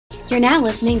You're now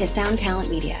listening to Sound Talent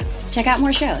Media. Check out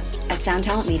more shows at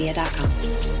soundtalentmedia.com.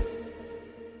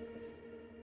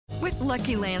 With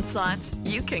Lucky Land Slots,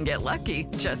 you can get lucky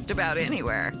just about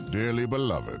anywhere. Dearly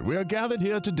beloved, we are gathered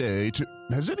here today to...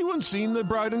 Has anyone seen the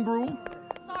bride and groom?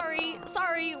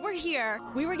 Sorry, we're here.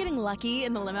 We were getting lucky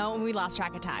in the limo and we lost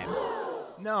track of time.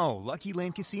 No, Lucky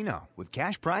Land Casino, with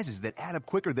cash prizes that add up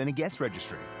quicker than a guest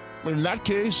registry. In that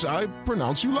case, I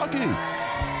pronounce you lucky.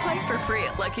 Play for free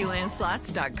at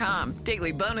LuckyLandSlots.com.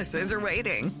 Daily bonuses are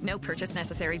waiting. No purchase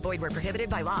necessary. Void where prohibited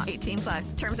by law.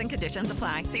 18+. Terms and conditions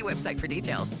apply. See website for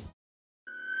details.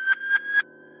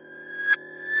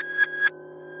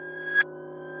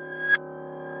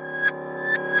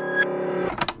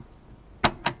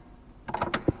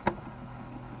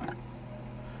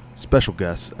 Special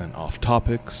guests and off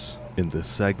topics in this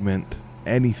segment.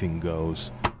 Anything goes.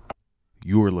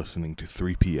 You are listening to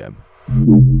 3 p.m.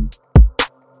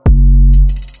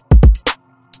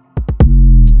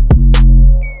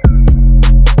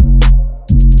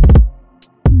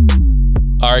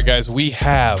 All right, guys, we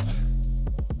have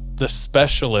the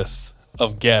specialist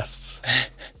of guests,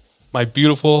 my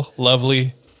beautiful,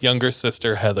 lovely younger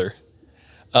sister, Heather.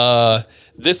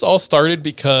 This all started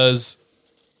because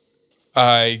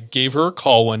I gave her a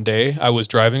call one day. I was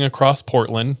driving across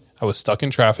Portland. I was stuck in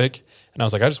traffic, and I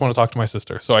was like, I just want to talk to my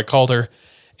sister. So I called her,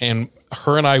 and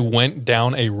her and I went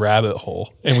down a rabbit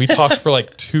hole, and we talked for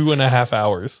like 2.5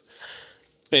 hours.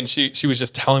 And she was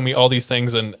just telling me all these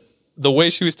things, and the way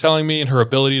she was telling me and her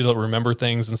ability to remember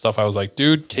things and stuff, I was like,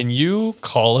 dude, can you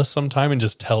call us sometime and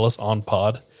just tell us on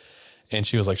pod? And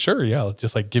she was like, sure, yeah,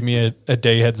 just like give me a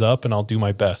day heads up and I'll do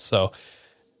my best. So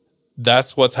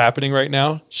that's what's happening right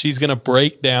now. She's going to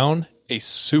break down a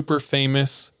super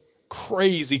famous,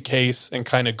 crazy case and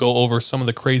kind of go over some of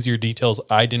the crazier details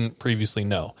I didn't previously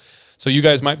know. So you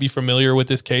guys might be familiar with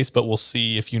this case, but we'll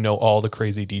see if you know all the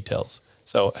crazy details.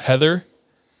 So Heather,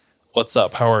 what's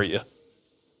up? How are you?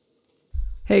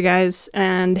 Hey guys,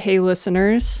 and hey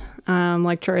listeners.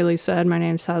 Like Charlie said, my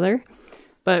name's Heather.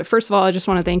 But first of all, I just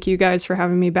want to thank you guys for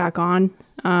having me back on.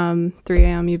 3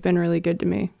 a.m., you've been really good to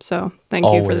me. So thank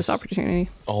you for this opportunity.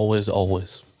 Always.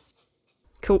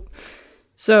 Cool.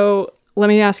 So let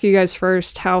me ask you guys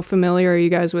first, how familiar are you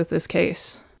guys with this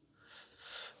case?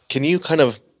 Can you kind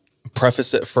of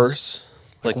preface it first?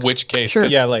 Like which case? Sure.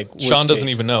 Yeah, like Sean doesn't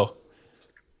even know.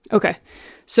 Okay.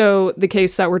 So the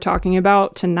case that we're talking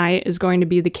about tonight is going to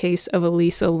be the case of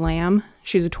Elisa Lam.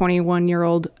 She's a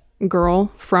 21-year-old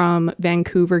girl from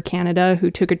Vancouver, Canada,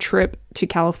 who took a trip to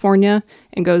California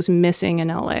and goes missing in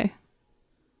LA.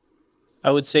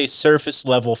 I would say surface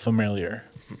level familiar.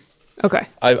 Okay.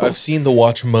 I've seen the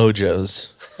Watch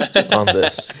Mojos on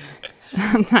this.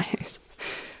 Nice.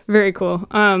 Very cool.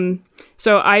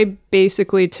 So I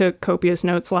basically took copious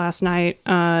notes last night.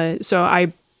 So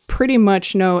I pretty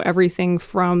much know everything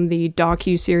from the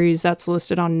docu-series that's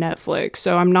listed on Netflix.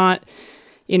 So I'm not,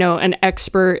 an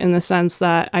expert in the sense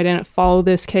that I didn't follow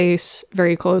this case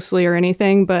very closely or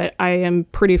anything, but I am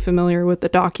pretty familiar with the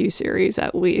docu-series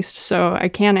at least. So I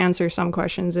can answer some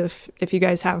questions if you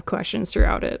guys have questions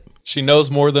throughout it. She knows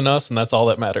more than us, and that's all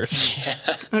that matters. Yeah.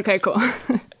 Okay, cool.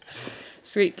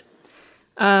 Sweet.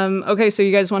 Okay, so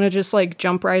you guys want to just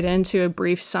jump right into a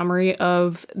brief summary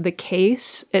of the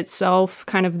case itself,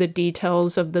 kind of the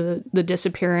details of the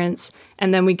disappearance,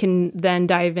 and then we can then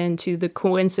dive into the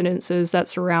coincidences that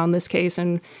surround this case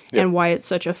and why it's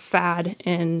such a fad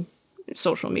in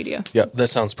social media. Yeah, that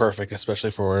sounds perfect,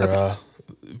 especially for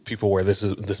people where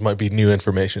this might be new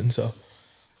information. So,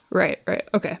 right,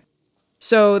 okay.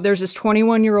 So there's this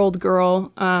 21-year-old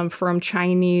girl from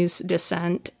Chinese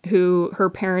descent who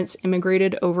her parents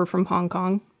immigrated over from Hong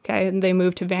Kong, okay, and they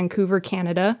moved to Vancouver,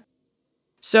 Canada.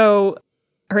 So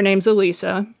her name's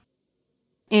Elisa,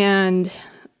 and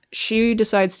she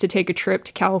decides to take a trip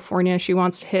to California. She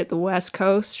wants to hit the West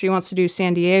Coast. She wants to do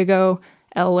San Diego,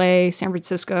 LA, San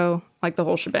Francisco, like the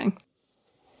whole shebang.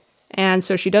 And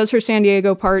so she does her San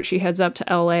Diego part. She heads up to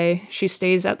LA. She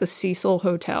stays at the Cecil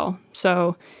Hotel.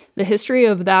 So the history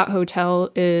of that hotel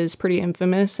is pretty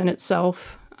infamous in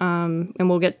itself. And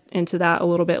we'll get into that a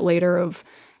little bit later of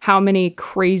how many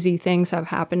crazy things have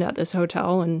happened at this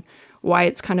hotel and why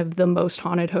it's kind of the most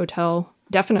haunted hotel,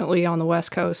 definitely on the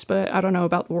West Coast, but I don't know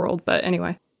about the world. But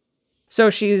anyway, so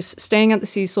she's staying at the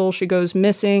Cecil. She goes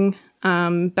missing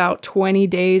about 20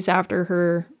 days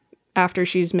after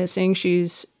she's missing.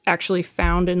 She's actually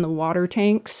found in the water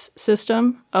tanks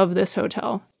system of this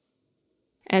hotel.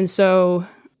 And so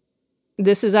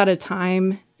this is at a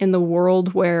time in the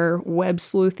world where web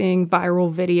sleuthing,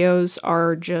 viral videos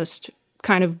are just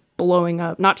kind of blowing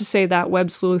up. Not to say that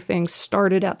web sleuthing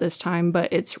started at this time,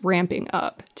 but it's ramping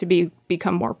up to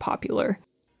become more popular.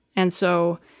 And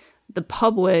so the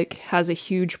public has a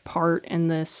huge part in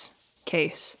this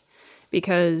case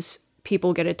because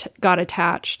people got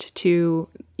attached to,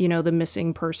 the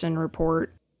missing person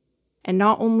report. And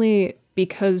not only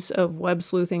because of web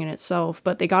sleuthing in itself,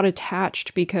 but they got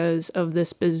attached because of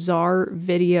this bizarre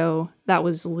video that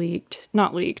was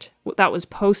that was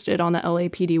posted on the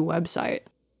LAPD website.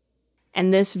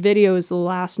 And this video is the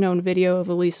last known video of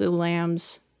Elisa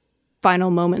Lam's final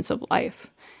moments of life.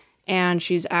 And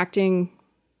she's acting,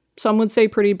 some would say,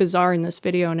 pretty bizarre in this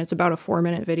video, and it's about a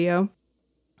 4-minute video.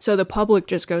 So the public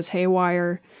just goes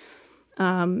haywire,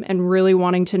 and really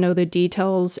wanting to know the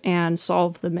details and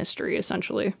solve the mystery,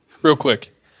 essentially. Real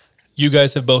quick, you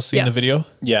guys have both seen the video?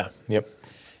 Yeah. Yep.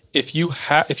 If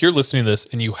you're listening to this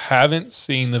and you haven't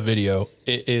seen the video,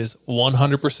 it is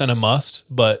 100% a must,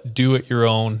 but do at your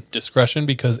own discretion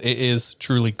because it is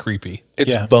truly creepy.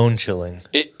 It's bone chilling.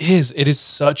 It is. It is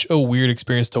such a weird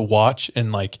experience to watch.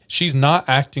 And like, she's not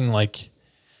acting like,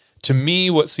 to me,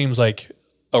 what seems like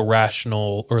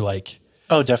irrational or like,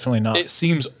 oh, definitely not. It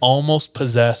seems almost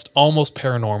possessed, almost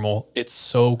paranormal. It's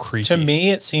so creepy. To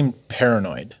me, it seemed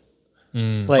paranoid.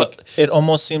 It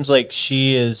almost seems like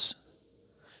she is...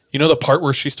 the part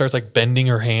where she starts like bending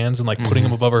her hands and like putting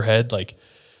them above her head?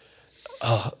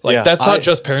 That's not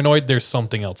just paranoid. There's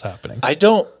something else happening. I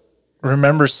don't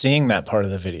remember seeing that part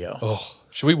of the video. Oh,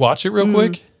 should we watch it real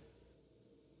quick?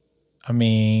 I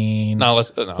mean... No.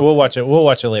 We'll watch it. We'll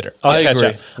watch it later. I'll catch agree.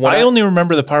 up. I only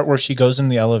remember the part where she goes in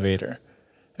the elevator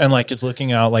and like is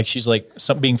looking out like she's like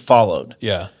being followed.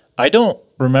 Yeah. I don't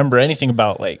remember anything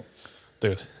about like...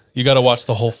 Dude, you got to watch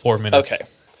the whole 4 minutes. Okay.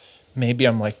 Maybe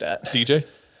I'm like that. DJ?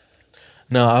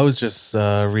 No, I was just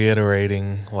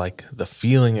reiterating like the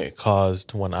feeling it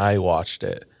caused when I watched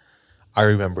it. I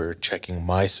remember checking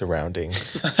my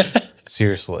surroundings.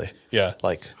 Seriously. Yeah.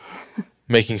 Like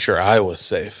making sure I was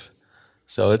safe.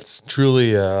 So it's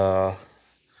truly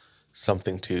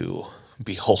something to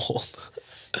behold.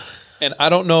 And I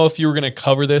don't know if you were going to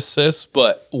cover this, sis,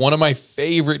 but one of my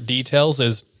favorite details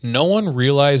is no one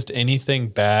realized anything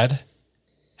bad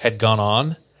had gone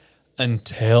on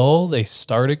until they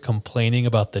started complaining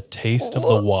about the taste of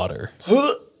the water.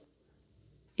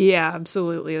 Yeah,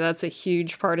 absolutely. That's a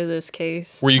huge part of this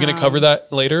case. Were you going to cover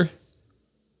that later?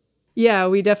 Yeah,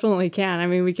 we definitely can. I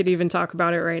mean, we could even talk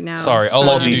about it right now. Sorry, I'll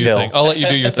let you do your thing. I'll let you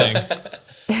do your thing.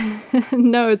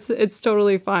 No, it's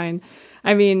totally fine.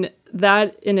 I mean,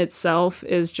 that in itself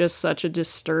is just such a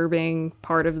disturbing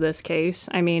part of this case.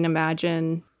 I mean,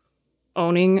 imagine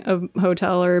owning a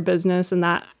hotel or a business and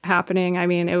that happening. I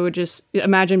mean, it would just,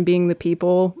 imagine being the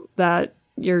people that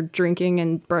you're drinking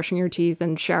and brushing your teeth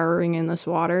and showering in this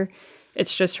water.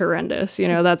 It's just horrendous.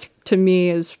 That's, to me,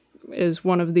 is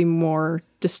one of the more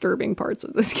disturbing parts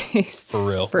of this case. For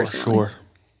real. Personally. For sure.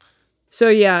 So,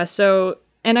 yeah.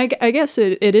 And I guess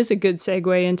it is a good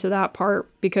segue into that part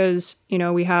because,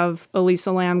 we have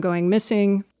Elisa Lam going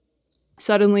missing.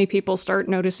 Suddenly people start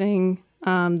noticing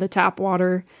the tap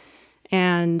water.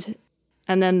 And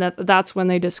then that's when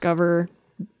they discover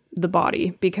the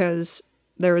body because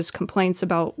there was complaints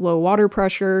about low water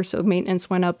pressure. So maintenance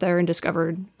went up there and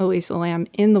discovered Elisa Lam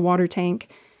in the water tank,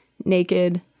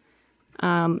 naked,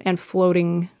 and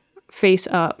floating face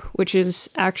up, which is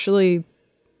actually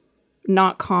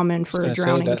not common for a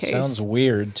drowning case. That sounds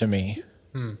weird to me.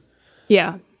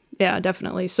 Yeah,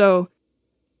 definitely. So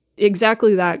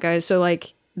exactly that, guys. So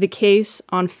like the case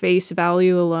on face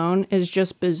value alone is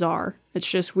just bizarre. It's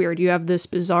just weird. You have this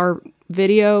bizarre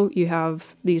video. You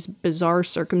have these bizarre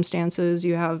circumstances.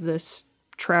 You have this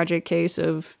tragic case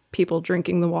of people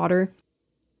drinking the water.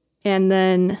 And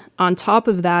then on top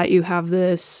of that, you have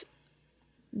this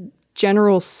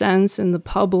general sense in the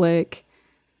public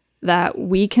that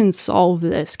we can solve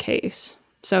this case.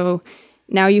 So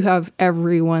now you have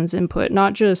everyone's input,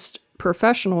 not just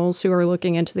professionals who are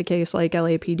looking into the case like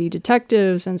LAPD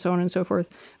detectives and so on and so forth,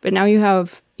 but now you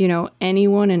have,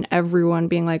 anyone and everyone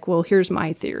being like, well, here's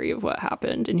my theory of what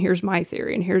happened, and here's my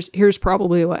theory, and here's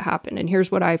probably what happened, and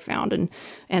here's what I found,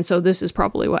 and so this is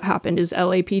probably what happened. Is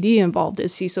LAPD involved?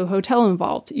 Is Cecil Hotel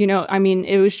involved? I mean,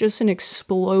 it was just an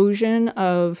explosion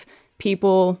of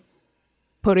people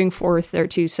putting forth their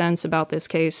 2 cents about this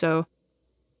case. So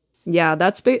yeah,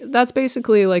 that's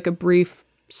basically like a brief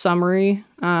summary.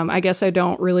 I guess I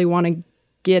don't really want to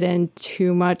get in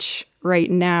too much right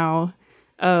now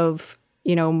of,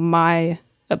 my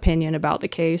opinion about the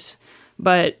case,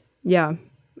 but yeah.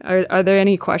 Are there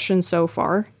any questions so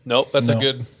far? Nope. That's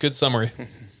a good summary.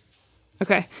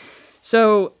 Okay.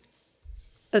 So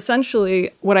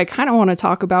essentially, what I kind of want to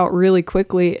talk about really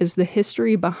quickly is the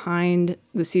history behind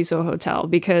the Cecil Hotel,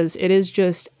 because it is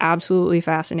just absolutely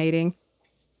fascinating.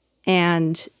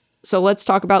 And so let's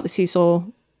talk about the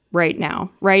Cecil right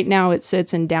now. Right now, it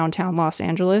sits in downtown Los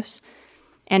Angeles,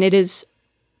 and it is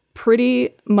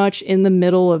pretty much in the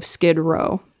middle of Skid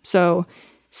Row. So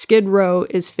Skid Row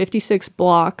is 56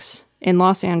 blocks in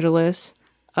Los Angeles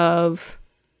of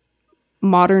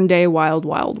modern day Wild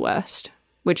Wild West,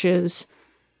 which is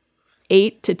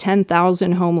 8 to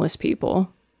 10,000 homeless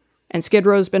people. And Skid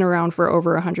Row's been around for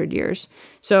over 100 years.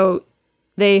 So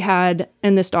they had,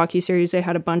 in this docuseries, they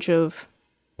had a bunch of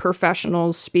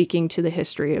professionals speaking to the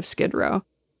history of Skid Row.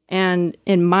 And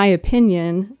in my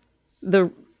opinion,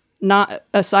 not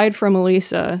aside from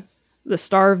Elisa, the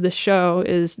star of the show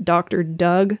is Dr.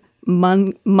 Doug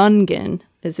Mungin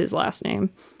is his last name.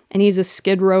 And he's a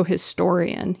Skid Row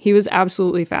historian. He was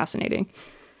absolutely fascinating.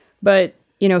 But,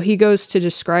 you know, he goes to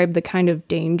describe the kind of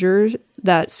danger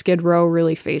that Skid Row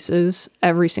really faces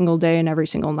every single day and every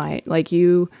single night. Like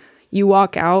you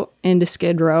walk out into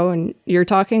Skid Row and you're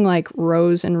talking like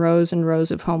rows and rows and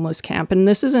rows of homeless camp. And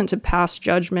this isn't to pass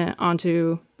judgment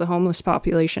onto the homeless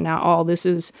population at all. This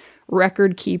is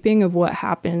record keeping of what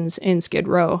happens in Skid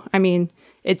Row. I mean,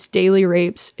 it's daily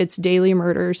rapes, it's daily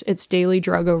murders, it's daily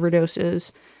drug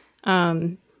overdoses.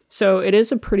 So it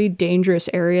is a pretty dangerous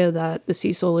area that the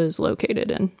Cecil is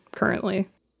located in currently.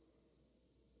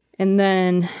 And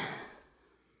then...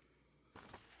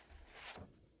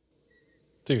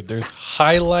 Dude, there's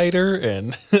highlighter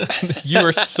and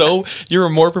you are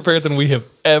more prepared than we have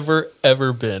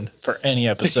ever been. For any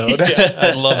episode. Yeah,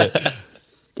 I love it.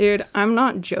 Dude, I'm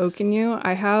not joking you.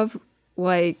 I have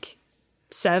like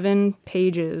 7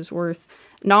 pages worth.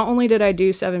 Not only did I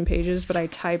do 7 pages, but I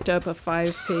typed up a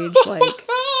 5-page like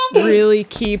really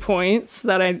key points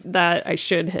that I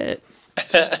should hit.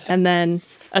 And then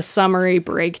a summary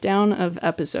breakdown of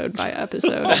episode by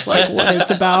episode of like what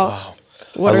it's about. Wow.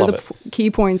 What are the key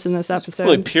points in this episode? It's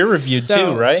really peer reviewed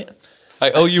too, right?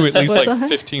 I owe you at least like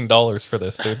 $15 for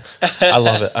this, dude. I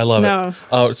love it. I love it.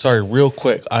 Oh, sorry, real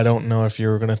quick. I don't know if you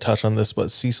were going to touch on this,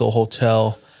 but Cecil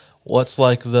Hotel, what's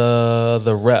like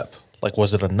the rep? Like,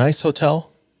 was it a nice hotel?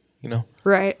 You know?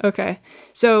 Right. Okay.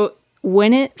 So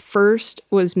when it first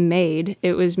was made,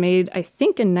 it was made, I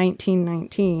think, in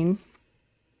 1919.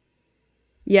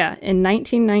 Yeah, in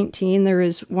 1919, there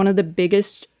is one of the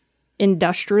biggest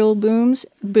industrial booms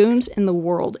in the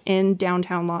world in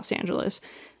downtown Los Angeles.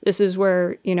 This is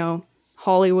where, you know,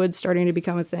 Hollywood's starting to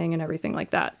become a thing and everything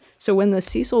like that. So when the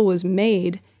Cecil was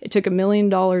made, it took $1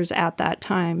 million at that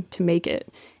time to make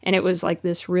it. And it was like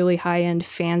this really high-end,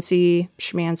 fancy,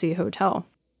 schmancy hotel.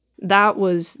 That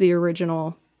was the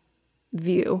original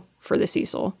view for the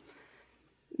Cecil.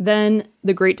 Then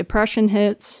the Great Depression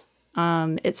hits.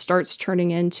 It starts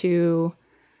turning into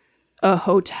a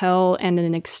hotel and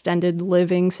an extended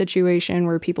living situation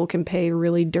where people can pay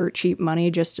really dirt cheap money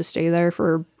just to stay there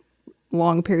for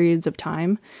long periods of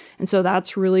time. And so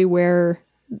that's really where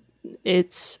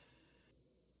its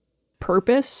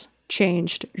purpose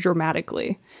changed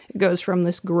dramatically. It goes from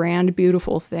this grand,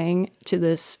 beautiful thing to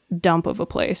this dump of a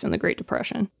place in the Great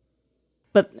Depression.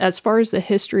 But as far as the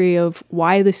history of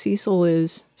why the Cecil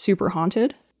is super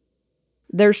haunted,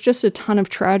 there's just a ton of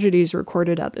tragedies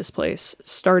recorded at this place.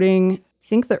 Starting, I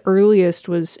think the earliest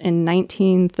was in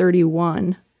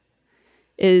 1931,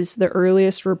 is the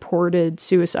earliest reported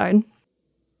suicide.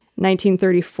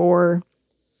 1934,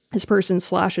 this person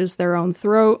slashes their own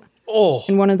throat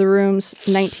in one of the rooms.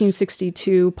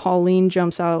 1962,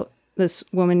 this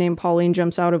woman named Pauline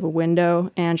jumps out of a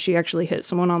window, and she actually hit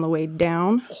someone on the way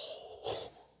down.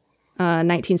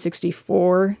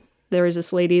 1964, there was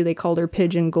this lady, they called her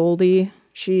Pigeon Goldie.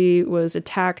 She was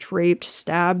attacked, raped,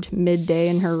 stabbed midday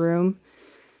in her room.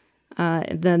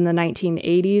 Then the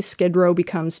 1980s, Skid Row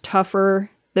becomes tougher.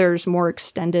 There's more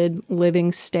extended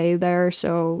living stay there.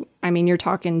 So, I mean, you're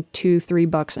talking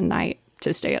 $2-3 a night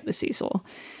to stay at the Cecil.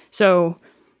 So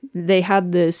they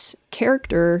had this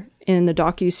character in the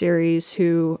docuseries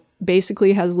who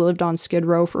basically has lived on Skid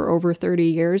Row for over 30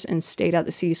 years and stayed at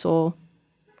the Cecil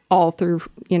all through,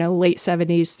 you know, late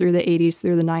 70s through the 80s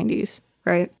through the 90s,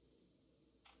 right?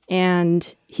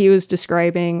 And he was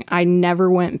describing, I never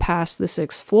went past the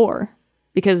 6th floor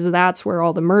because that's where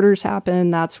all the murders happen.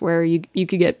 That's where you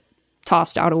could get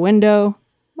tossed out a window,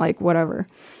 like whatever.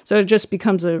 So it just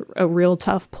becomes a real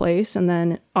tough place. And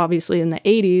then obviously in the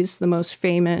 80s, the most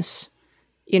famous,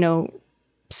 you know,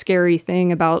 scary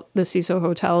thing about the Cecil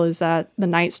Hotel is that the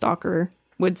Night Stalker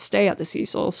would stay at the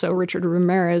Cecil. So Richard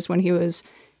Ramirez, when he was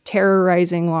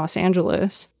terrorizing Los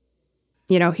Angeles,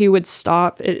 he would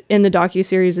stop in the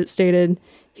docuseries. It stated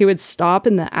he would stop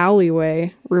in the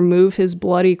alleyway, remove his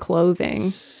bloody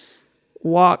clothing,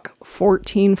 walk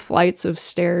 14 flights of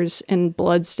stairs in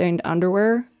blood-stained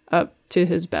underwear up to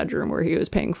his bedroom where he was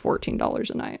paying $14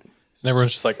 a night. And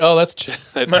everyone's just like, oh,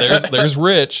 there's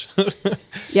Rich.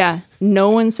 Yeah. No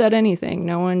one said anything.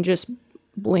 No one just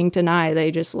blinked an eye. They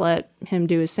just let him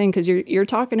do his thing. Because you're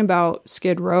talking about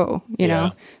Skid Row, you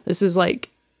know? This is like,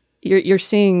 you're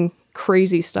seeing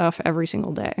crazy stuff every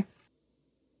single day.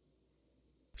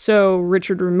 So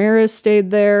Richard Ramirez stayed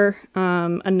there.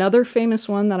 Another famous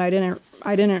one that I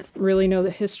didn't really know the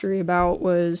history about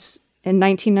was in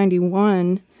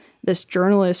 1991, this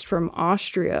journalist from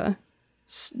Austria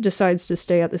decides to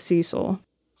stay at the Cecil.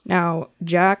 Now,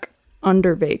 Jack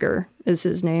Underweger is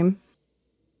his name.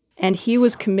 And he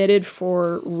was committed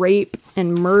for rape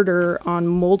and murder on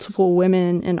multiple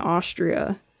women in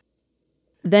Austria.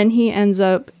 Then he ends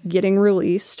up getting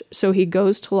released. So he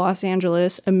goes to Los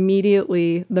Angeles.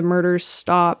 Immediately, the murders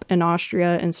stop in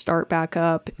Austria and start back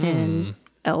up in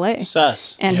LA.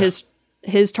 Sus. And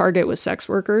his target was sex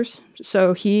workers.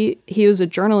 So he was a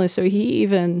journalist. So he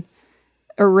even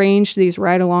arranged these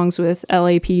ride-alongs with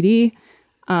LAPD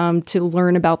to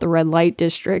learn about the red light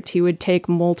district. He would take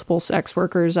multiple sex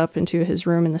workers up into his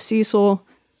room in the Cecil,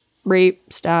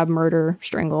 rape, stab, murder,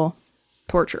 strangle,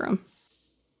 torture them.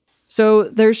 So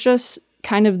there's just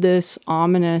kind of this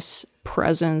ominous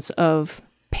presence of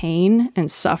pain and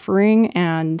suffering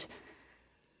and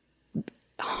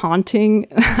haunting,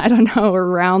 I don't know,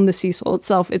 around the Cecil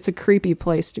itself. It's a creepy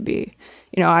place to be.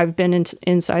 I've been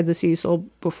inside the Cecil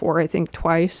before, I think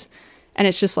twice. And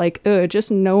it's just like, just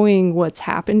knowing what's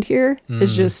happened here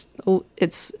is just,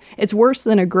 it's worse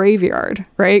than a graveyard,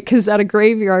 right? Because at a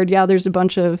graveyard, there's a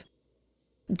bunch of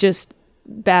just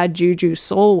bad juju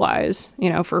soul-wise,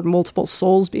 for multiple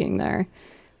souls being there.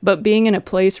 But being in a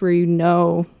place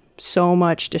where so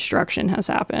much destruction has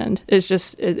happened is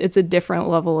just, it's a different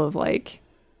level of like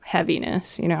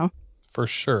heaviness, For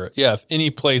sure. Yeah, if any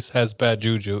place has bad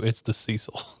juju, it's the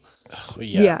Cecil. Oh,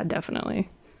 yeah, definitely.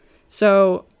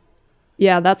 So,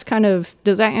 yeah, that's kind of...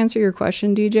 Does that answer your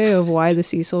question, DJ, of why the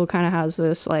Cecil kind of has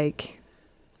this, like,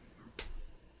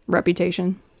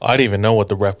 reputation? I didn't even know what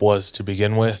the rep was to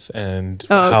begin with and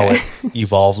how it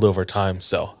evolved over time.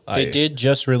 So they did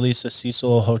just release a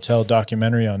Cecil Hotel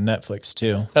documentary on Netflix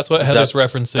too. That's what Heather's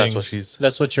referencing.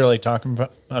 That's what you're like talking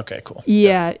about. Okay, cool.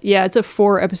 Yeah. It's a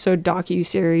 4-episode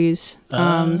docu-series,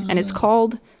 and it's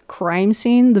called Crime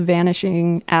Scene: The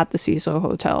Vanishing at the Cecil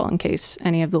Hotel. In case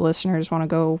any of the listeners want to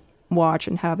go watch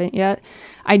and haven't yet,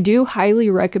 I do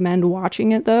highly recommend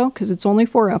watching it though, because it's only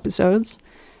 4 episodes.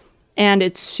 And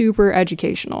it's super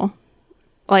educational.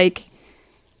 Like,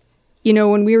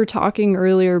 when we were talking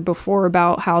earlier before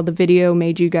about how the video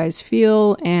made you guys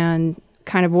feel and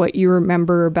kind of what you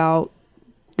remember about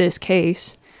this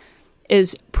case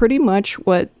is pretty much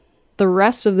what the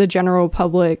rest of the general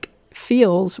public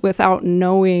feels without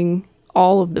knowing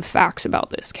all of the facts about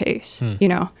this case.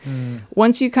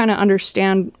 Once you kind of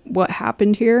understand what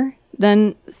happened here,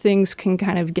 then things can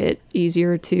kind of get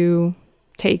easier to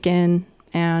take in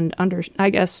and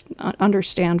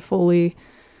understand fully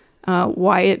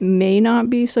why it may not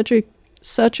be such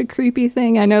a creepy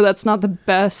thing. I know that's not the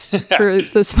best for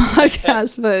this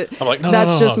podcast, but I'm like,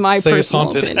 that's just my say personal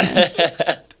opinion.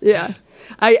 Yeah,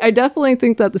 I definitely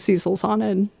think that the Cecil's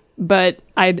haunted, but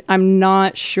I'm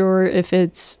not sure if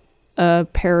it's a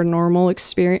paranormal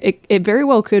experience. It very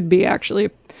well could be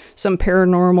actually some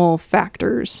paranormal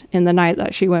factors in the night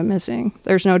that she went missing.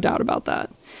 There's no doubt about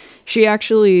that. She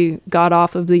actually got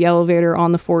off of the elevator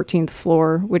on the 14th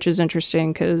floor, which is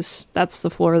interesting because that's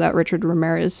the floor that Richard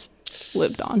Ramirez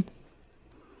lived on.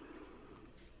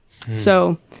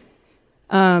 So,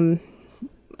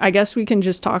 I guess we can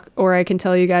just talk, or I can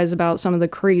tell you guys about some of the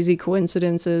crazy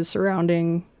coincidences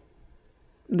surrounding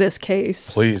this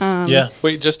case. Please.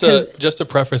 Wait, just to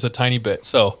preface a tiny bit.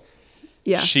 So,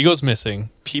 she goes missing.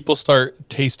 People start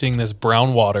tasting this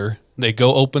brown water. They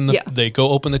go open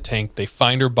the tank. They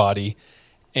find her body,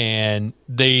 and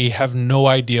they have no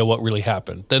idea what really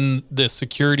happened. Then the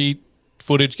security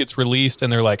footage gets released,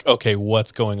 and they're like, "Okay,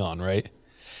 what's going on?" Right?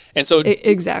 And so,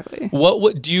 exactly.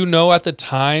 What do you know at the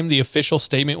time? The official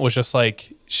statement was just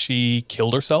like she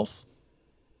killed herself.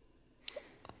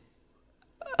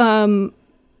 So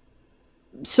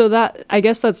that, I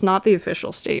guess that's not the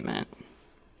official statement.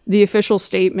 The official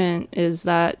statement is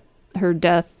that her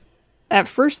death. At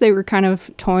first, they were kind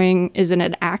of toying, is it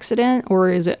an accident or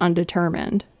is it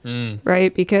undetermined?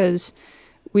 Right? Because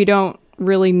we don't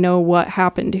really know what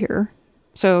happened here.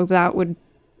 So that would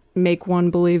make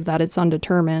one believe that it's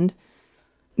undetermined.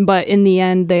 But in the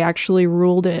end, they actually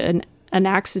ruled it an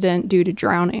accident due to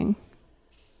drowning.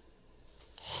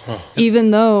 Huh.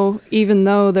 Even though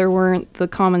there weren't the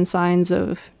common signs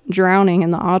of drowning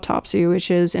in the autopsy, which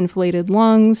is inflated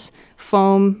lungs,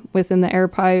 foam within the air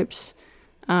pipes.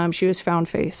 She was found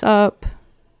face up,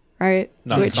 right?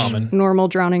 Not common. Normal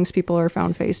drownings, people are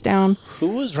found face down. Who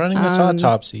was running this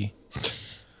autopsy?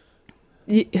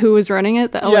 Who was running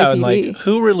it? The LAPD. Yeah, and like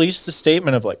who released the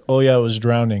statement of like, oh yeah, it was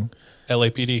drowning.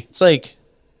 LAPD. It's like,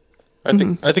 I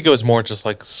think it was more just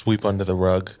like sweep under the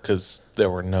rug because there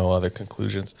were no other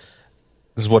conclusions.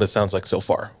 This is what it sounds like so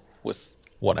far with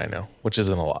what I know, which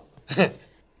isn't a lot.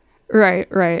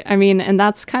 Right. I mean, and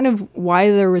that's kind of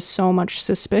why there was so much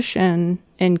suspicion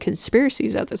and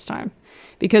conspiracies at this time,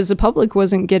 because the public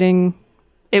wasn't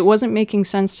making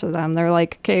sense to them. They're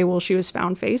like, okay, well, she was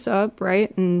found face up,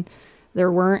 right? And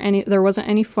there wasn't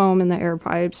any foam in the air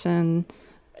pipes, and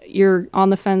you're on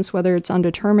the fence whether it's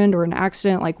undetermined or an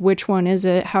accident. Like, which one is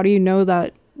it? How do you know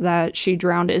that she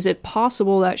drowned? Is it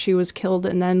possible that she was killed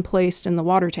and then placed in the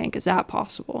water tank? Is that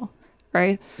possible?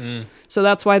 Right? So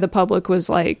that's why the public was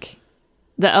like,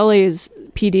 the LA's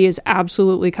PD is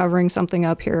absolutely covering something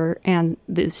up here, and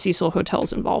the Cecil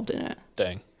Hotel's involved in it.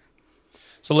 Dang.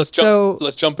 So let's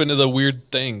jump into the weird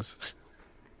things.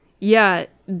 Yeah,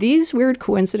 these weird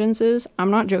coincidences, I'm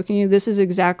not joking you, this is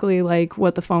exactly like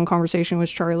what the phone conversation with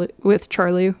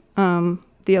Charlie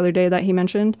the other day that he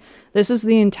mentioned. This is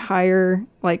the entire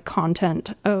like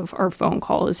content of our phone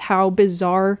call, is how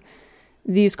bizarre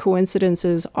these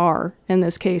coincidences are in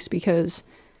this case, because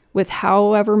with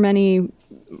however many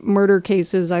murder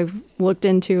cases I've looked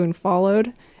into and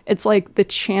followed, it's like the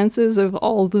chances of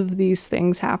all of these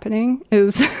things happening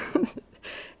is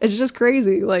it's just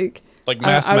crazy. Like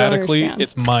mathematically,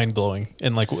 it's mind blowing,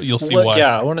 and like you'll see why.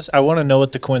 Yeah, I want to know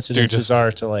what the coincidences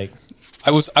are to like.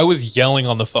 I was yelling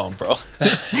on the phone, bro.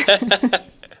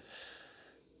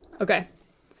 Okay.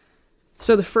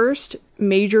 So the first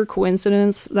major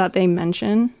coincidence that they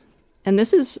mention, and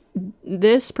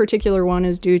this particular one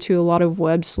is due to a lot of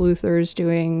web sleuthers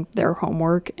doing their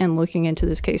homework and looking into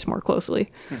this case more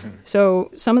closely. Mm-hmm.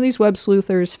 So some of these web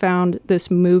sleuthers found this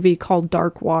movie called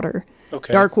Dark Water.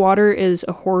 Okay. Dark Water is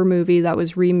a horror movie that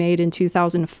was remade in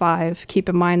 2005. Keep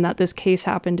in mind that this case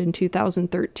happened in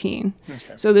 2013.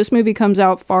 Okay. So this movie comes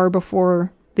out far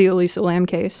before the Elisa Lam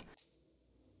case.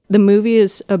 The movie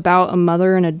is about a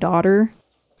mother and a daughter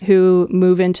who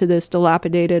move into this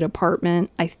dilapidated apartment.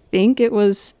 I think it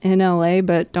was in LA,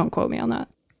 but don't quote me on that.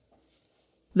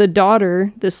 The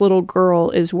daughter, this little girl,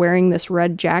 is wearing this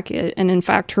red jacket, and in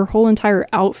fact, her whole entire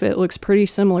outfit looks pretty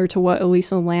similar to what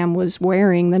Elisa Lam was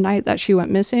wearing the night that she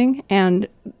went missing, and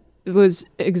it was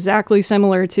exactly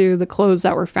similar to the clothes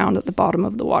that were found at the bottom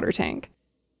of the water tank.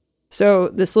 So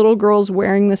this little girl's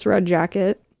wearing this red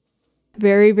jacket,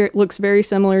 looks very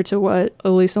similar to what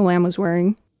Elisa Lam was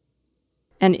wearing.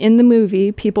 And in the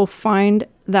movie, people find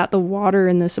that the water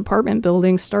in this apartment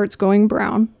building starts going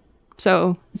brown.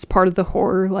 So it's part of the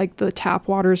horror, like the tap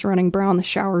water's running brown, the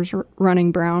shower's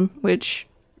running brown, which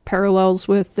parallels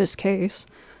with this case.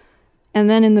 And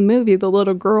then in the movie, the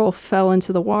little girl fell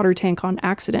into the water tank on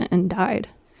accident and died.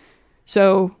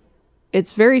 So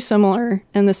it's very similar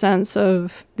in the sense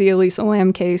of the Elisa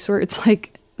Lam case, where it's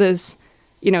like this,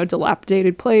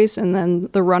 dilapidated place, and then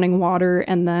the running water,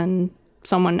 and then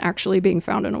someone actually being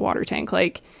found in a water tank.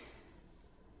 Like,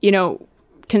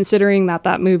 considering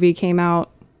that movie came out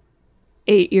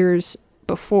 8 years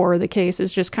before the case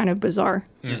is just kind of bizarre.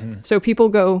 Mm-hmm. So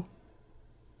people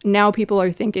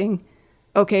are thinking,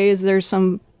 okay, is there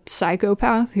some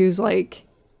psychopath who's like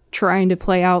trying to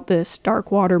play out this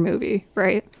Dark Water movie,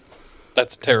 right?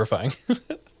 That's terrifying.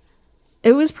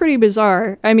 It was pretty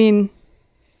bizarre. I mean,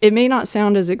 it may not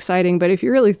sound as exciting, but if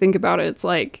you really think about it, it's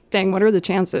like, dang, what are the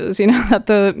chances, that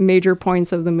the major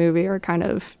points of the movie are kind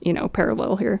of,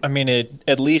 parallel here. I mean, it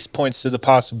at least points to the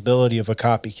possibility of a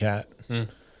copycat. Mm.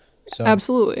 So,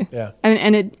 absolutely. Yeah.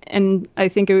 And I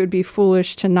think it would be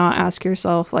foolish to not ask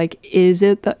yourself, like, is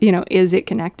it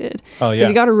connected? Oh, yeah. Because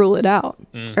you got to rule it out,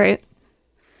 right?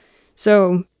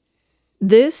 So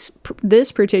this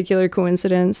particular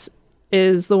coincidence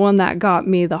is the one that got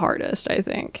me the hardest, I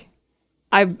think.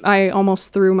 I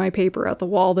almost threw my paper at the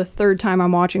wall the third time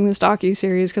I'm watching this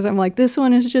docuseries, because I'm like, this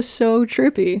one is just so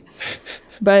trippy.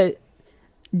 But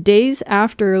days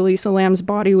after Elisa Lam's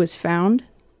body was found,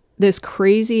 this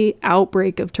crazy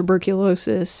outbreak of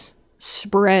tuberculosis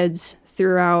spreads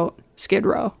throughout Skid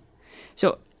Row.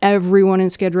 So everyone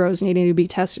in Skid Row is needing to be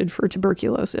tested for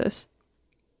tuberculosis.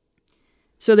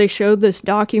 So they showed this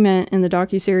document in the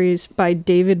docuseries by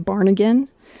David Barnegan,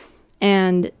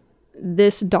 and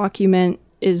this document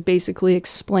is basically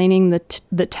explaining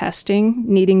the testing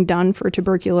needing done for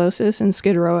tuberculosis in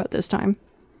Skid Row at this time.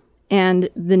 And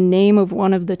the name of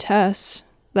one of the tests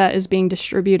that is being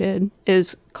distributed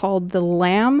is called the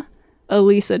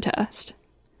Lamb-Elisa test,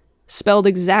 spelled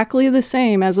exactly the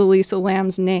same as Elisa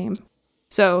Lam's name.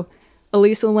 So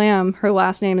Elisa Lam, her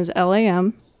last name is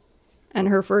Lam, and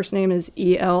her first name is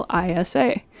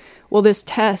Elisa. Well, this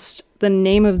test, the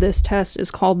name of this test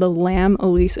is called the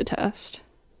Lamb-Elisa test.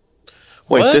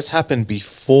 Wait, What? this happened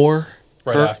before?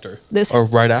 Right her? after. Or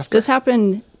right after? This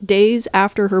happened days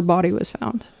after her body was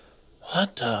found.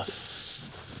 What the?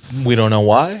 We don't know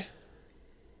why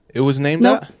it was named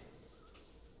Nope. that?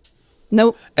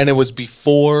 Nope. And it was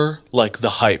before, like, the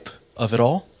hype of it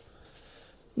all?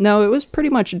 No, it was pretty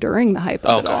much during the hype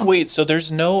of it all. Wait, so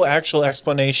there's no actual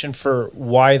explanation for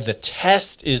why the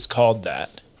test is called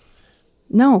that?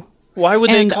 No. Why would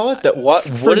And they call it that? What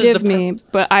is the Forgive me,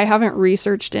 but I haven't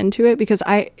researched into it because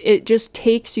it just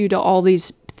takes you to all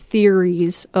these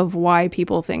theories of why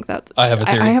people think that. I have a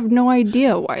theory. I have no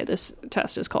idea why this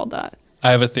test is called that.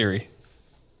 I have a theory.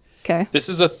 Okay. This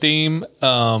is a theme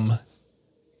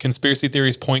conspiracy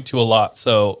theories point to a lot.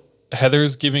 So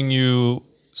Heather's giving you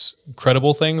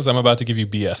credible things. I'm about to give you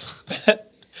BS.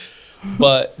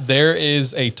 But there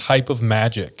is a type of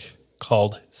magic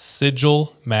called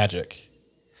sigil magic.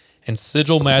 And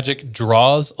sigil magic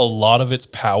draws a lot of its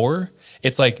power.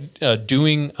 It's like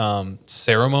doing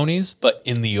ceremonies, but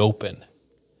in the open.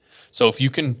 So if you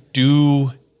can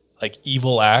do like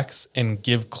evil acts and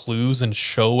give clues and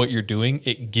show what you're doing,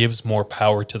 it gives more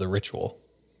power to the ritual.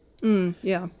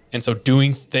 Yeah. And so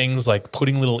doing things like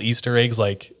putting little Easter eggs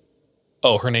like,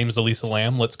 oh, her name's Elisa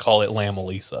Lam, let's call it Lamb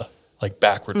Elisa. Like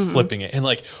backwards, flipping it. And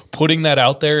like putting that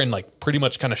out there and like pretty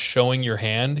much kind of showing your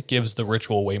hand gives the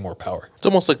ritual way more power. It's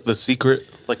almost like The Secret,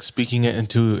 like speaking it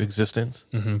into existence.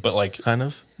 But like Kind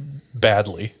of.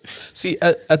 badly. See,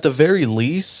 at the very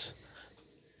least,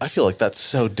 I feel like that's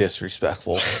so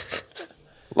disrespectful.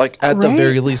 Like, at the Right?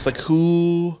 very least, like,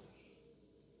 who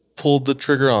pulled the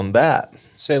trigger on that?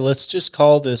 Say, let's just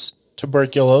call this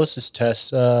tuberculosis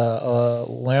test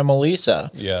Lamb-Elisa.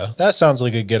 Yeah. That sounds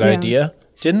like a good Yeah. idea.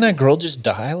 Didn't that girl just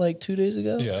die like 2 days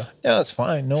ago? Yeah. Yeah, that's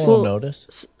fine. No one will Well,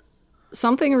 notice.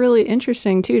 Something really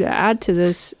interesting, too, to add to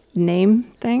this name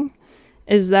thing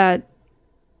is that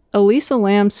Elisa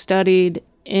Lam studied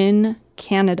in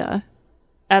Canada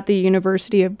at the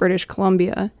University of British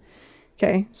Columbia.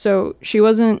 Okay, so she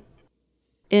wasn't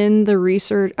in the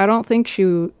research. I don't think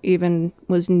she even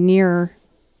was near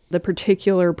the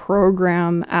particular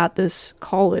program at this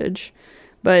college,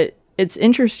 but it's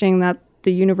interesting that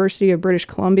the University of British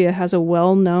Columbia has a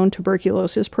well-known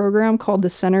tuberculosis program called the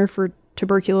Center for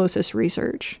Tuberculosis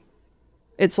Research.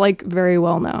 It's like very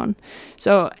well known.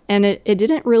 So, and it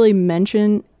didn't really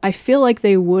mention, I feel like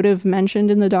they would have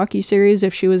mentioned in the docuseries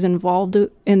if she was involved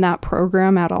in that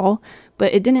program at all,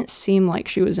 but it didn't seem like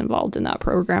she was involved in that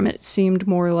program. It seemed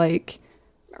more like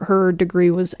her degree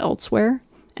was elsewhere.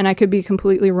 And I could be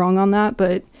completely wrong on that,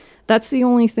 but that's the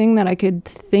only thing that I could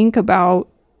think about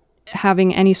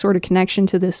having any sort of connection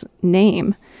to this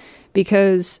name,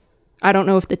 because I don't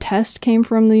know if the test came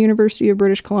from the University of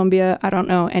British Columbia. I don't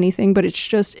know anything, but it's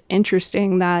just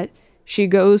interesting that she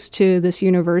goes to this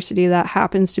university that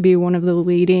happens to be one of the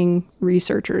leading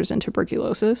researchers in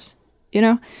tuberculosis, you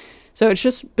know? So it's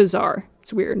just bizarre.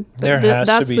 It's weird. There has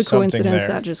to That's be the something coincidence there.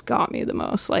 that just got me the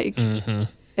most. Like,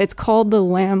 it's called the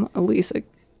Lamb-Elisa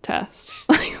test.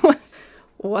 Like,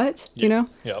 what? You know?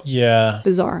 Yep. Yeah.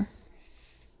 Bizarre.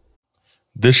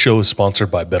 This show is sponsored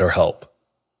by BetterHelp.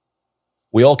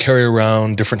 We all carry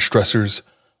around different stressors,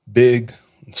 big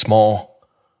and small.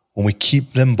 When we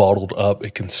keep them bottled up,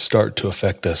 it can start to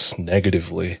affect us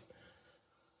negatively.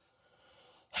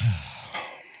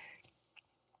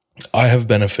 I have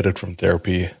benefited from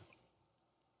therapy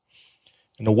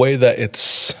in a way that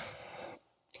it's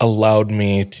allowed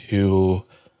me to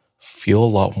feel a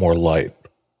lot more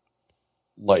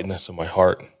lightness in my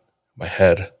heart, my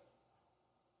head,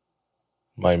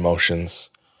 my emotions.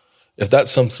 If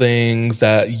that's something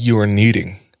that you are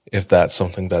needing, if that's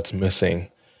something that's missing,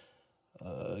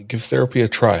 give therapy a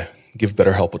try. Give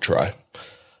BetterHelp a try.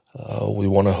 We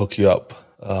want to hook you up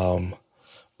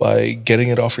by getting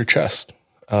it off your chest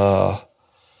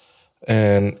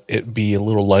and it be a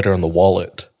little lighter on the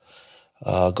wallet.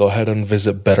 Go ahead and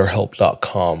visit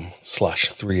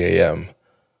betterhelp.com/3am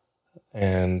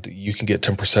and you can get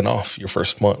 10% off your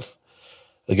first month.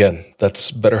 Again,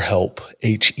 that's BetterHelp,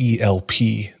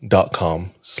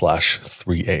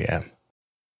 HELP.com/3am.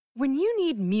 When you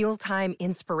need mealtime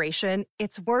inspiration,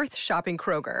 it's worth shopping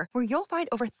Kroger, where you'll find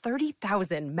over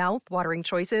 30,000 mouth-watering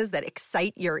choices that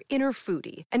excite your inner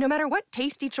foodie. And no matter what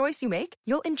tasty choice you make,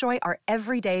 you'll enjoy our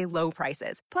everyday low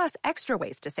prices, plus extra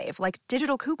ways to save, like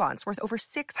digital coupons worth over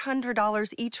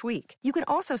 $600 each week. You can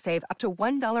also save up to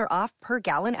 $1 off per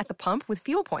gallon at the pump with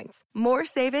fuel points. More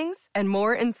savings and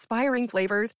more inspiring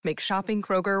flavors make shopping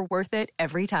Kroger worth it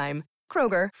every time.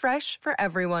 Kroger, fresh for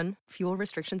everyone. Fuel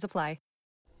restrictions apply.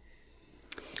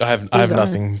 I have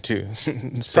nothing to.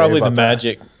 It's probably the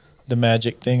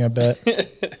magic thing. I bet.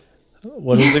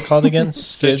 What is it called again?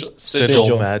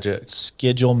 Sigil magic.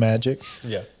 Sigil magic.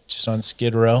 Yeah, just on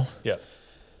Skid Row. Yeah.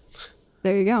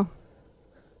 There you go.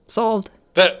 Solved.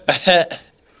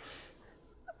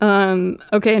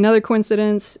 Okay, another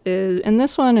coincidence is, and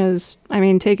this one is, I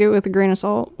mean, take it with a grain of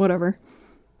salt, whatever.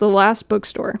 The Last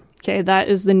Bookstore. Okay, that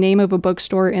is the name of a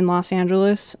bookstore in Los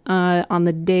Angeles. On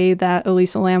the day that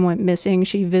Elisa Lam went missing,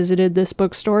 she visited this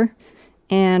bookstore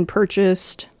and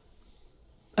purchased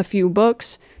a few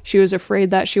books. She was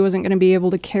afraid that she wasn't going to be able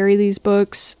to carry these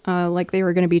books, like they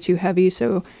were going to be too heavy.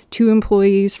 So 2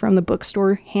 employees from the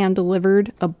bookstore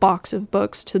hand-delivered a box of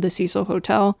books to the Cecil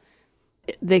Hotel.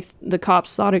 The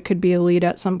cops thought it could be a lead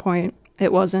at some point.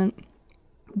 It wasn't.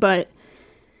 But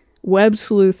web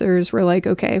sleuthers were like,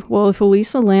 okay, well, if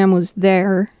Elisa Lam was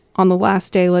there on the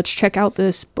last day, let's check out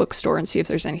this bookstore and see if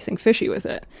there's anything fishy with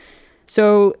it.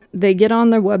 So they get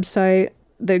on their website,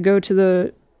 they go to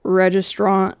the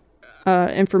registrant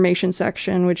information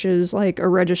section, which is like a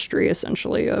registry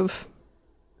essentially of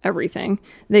everything.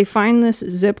 They find this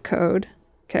zip code,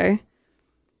 okay?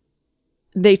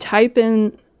 They type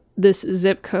in this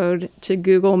zip code to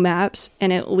Google Maps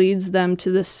and it leads them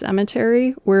to the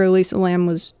cemetery where Elisa Lam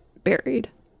was buried.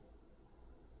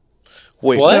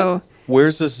 Wait, what? So,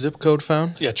 where's this zip code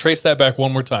found? Yeah, trace that back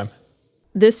one more time.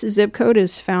 This zip code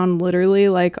is found literally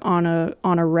like on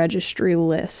a registry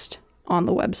list on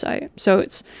the website. So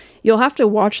it's, you'll have to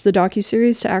watch the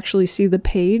docuseries to actually see the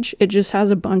page. It just has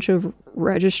a bunch of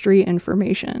registry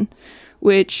information,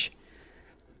 which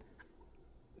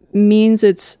means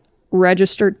it's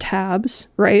registered tabs,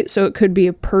 right? So it could be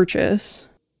a purchase.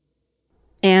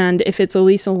 And if it's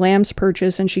Elisa Lam's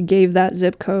purchase and she gave that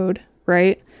zip code,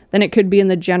 right, then it could be in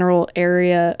the general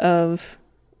area of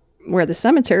where the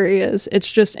cemetery is.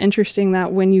 It's just interesting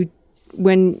that when you're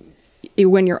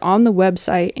on the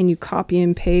website and you copy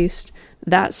and paste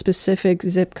that specific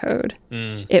zip code,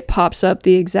 it pops up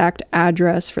the exact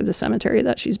address for the cemetery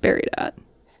that she's buried at.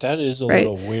 That is a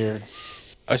little weird.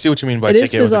 I see what you mean by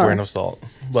take it with a grain of salt.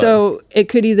 But So it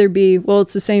could either be, well,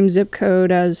 it's the same zip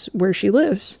code as where she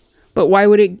lives. But why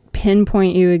would it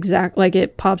pinpoint you like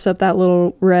it pops up that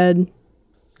little red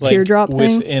teardrop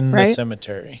thing? Within the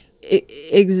cemetery.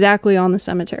 Exactly on the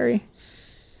cemetery.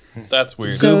 That's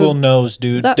weird. Google knows,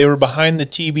 dude. They were behind the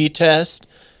TB test.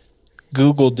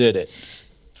 Google did it.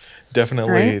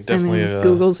 Definitely. I mean,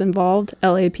 Google's involved.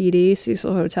 LAPD,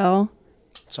 Cecil Hotel.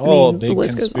 It's all a big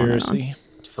conspiracy.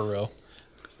 For real.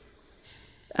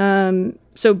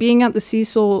 So being at the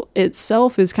Cecil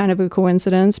itself is kind of a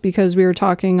coincidence because we were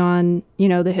talking on,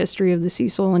 the history of the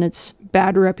Cecil and its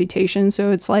bad reputation.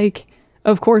 So it's like,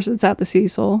 of course it's at the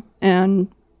Cecil and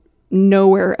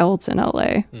nowhere else in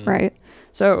LA, right?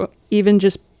 So even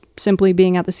just simply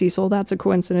being at the Cecil, that's a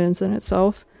coincidence in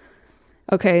itself.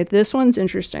 Okay, this one's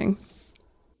interesting.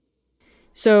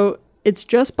 So it's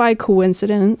just by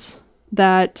coincidence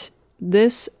that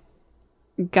this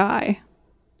guy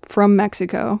from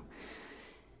Mexico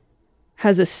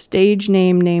has a stage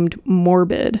name named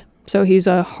Morbid. So he's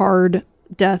a hard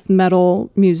death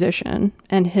metal musician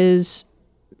and his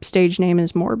stage name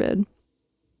is Morbid.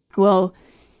 Well,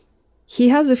 he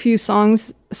has a few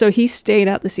songs. So he stayed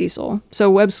at the Cecil. So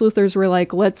web sleuthers were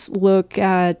like, let's look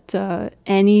at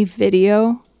any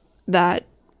video that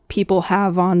people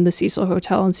have on the Cecil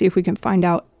Hotel and see if we can find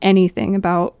out anything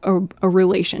about a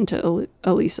relation to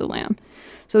Elisa Lam.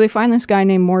 So they find this guy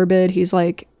named Morbid. He's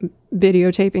like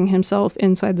videotaping himself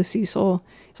inside the Cecil.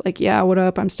 He's like, yeah, what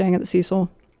up? I'm staying at the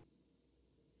Cecil.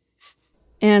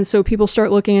 And so people start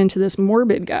looking into this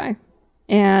Morbid guy.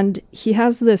 And he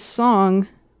has this song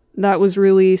that was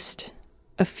released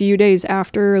a few days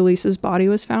after Elisa's body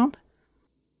was found.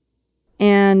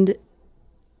 And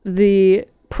the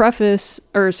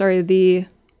the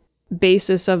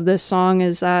basis of this song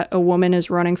is that a woman is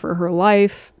running for her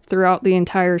life throughout the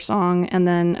entire song, and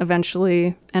then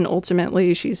eventually and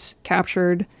ultimately she's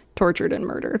captured, tortured, and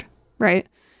murdered, right?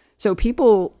 So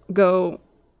people go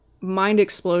mind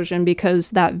explosion because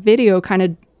that video kind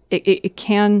of, it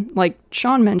can, like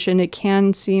Sean mentioned, it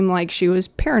can seem like she was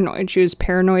paranoid. She was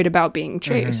paranoid about being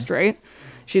chased, right?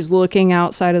 She's looking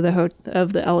outside of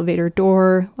the elevator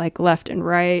door, like left and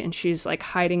right, and she's like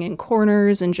hiding in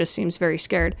corners and just seems very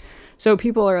scared. So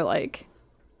people are like,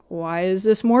 why is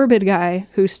this morbid guy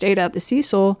who stayed at the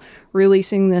Cecil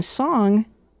releasing this song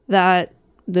that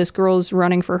this girl's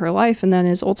running for her life and then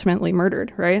is ultimately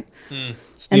murdered, right?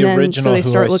 It's the original. So they Who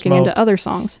start I looking Smoke. into other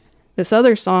songs. This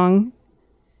other song,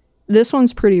 this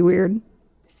one's pretty weird.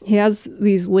 He has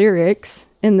these lyrics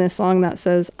in this song that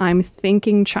says, I'm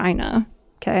thinking China,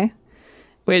 okay?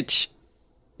 Which,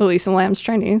 Elisa Lam's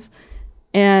Chinese.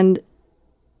 And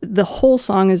the whole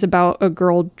song is about a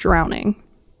girl drowning.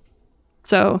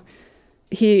 So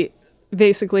he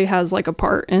basically has like a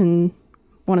part in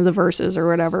one of the verses or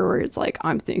whatever where it's like,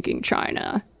 I'm thinking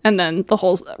China. And then the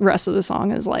whole rest of the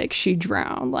song is like, she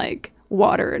drowned, like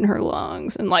water in her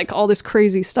lungs and like all this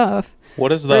crazy stuff. What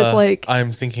does Where it's like,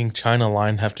 I'm thinking China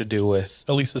line have to do with?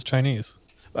 Elisa's Chinese.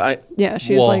 Yeah,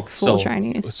 she's like full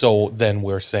Chinese. So then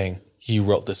we're saying he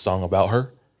wrote this song about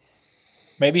her?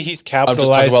 Maybe he's I'm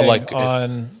just talking capitalizing about, like,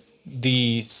 on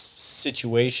the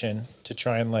situation to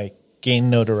try and like gain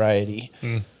notoriety.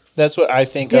 That's what I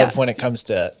think of when it comes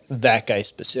to that guy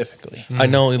specifically. I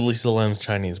know Elisa Lam's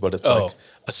Chinese, but it's like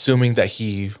assuming that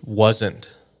he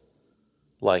wasn't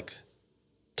like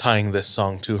tying this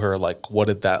song to her. Like, what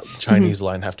did that Chinese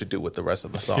line have to do with the rest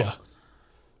of the song?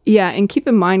 Yeah, and keep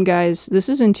in mind, guys, this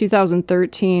is in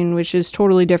 2013, which is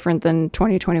totally different than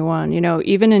 2021. You know,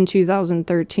 even in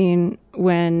 2013,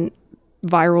 when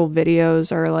viral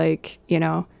videos are like, you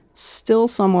know, still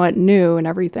somewhat new and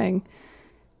everything.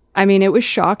 I mean, it was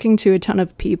shocking to a ton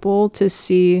of people to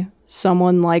see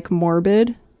someone like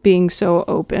Morbid being so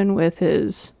open with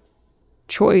his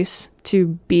choice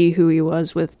to be who he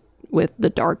was with the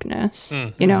darkness,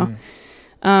 you know?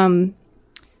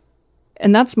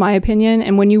 And that's my opinion.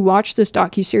 And when you watch this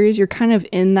docuseries, you're kind of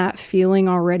in that feeling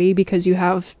already because you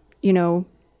have, you know,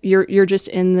 you're just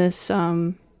in this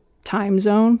time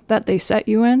zone that they set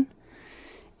you in.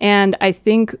 And I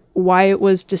think why it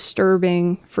was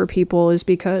disturbing for people is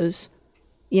because,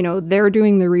 you know, they're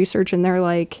doing the research and they're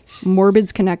like,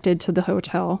 Morbid's connected to the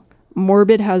hotel.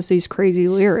 Morbid has these crazy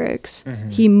lyrics.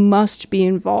 He must be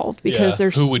involved because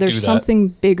there's something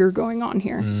bigger going on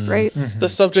here, right? The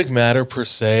subject matter per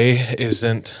se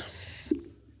isn't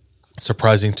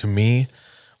surprising to me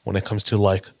when it comes to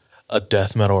like a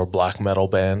death metal or black metal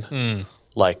band.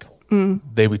 Like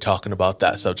they be talking about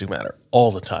that subject matter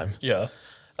all the time. Yeah.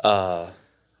 But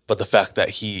the fact that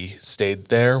he stayed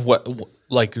there,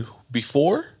 like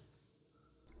before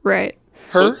Right.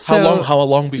 her? How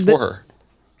long before her?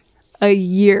 A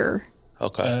year.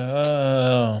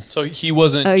 Okay. So he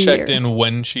wasn't checked in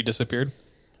when she disappeared?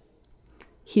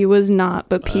 He was not,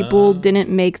 but people didn't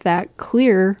make that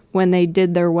clear when they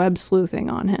did their web sleuthing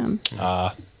on him.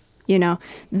 You know,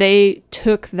 they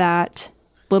took that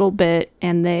little bit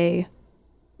and they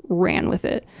ran with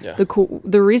it. Yeah.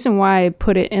 The reason why I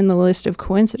put it in the list of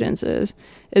coincidences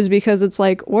is because it's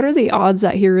like, what are the odds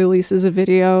that he releases a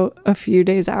video a few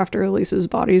days after Elisa's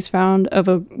body is found of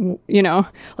a, you know,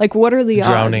 like what are the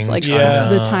Drowning, odds? Like China,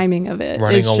 the timing of it.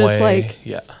 running It's away. just like,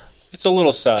 it's a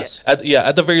little sus. At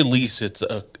the very least, it's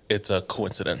a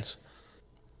coincidence.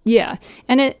 yeah.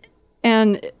 And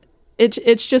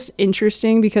it's just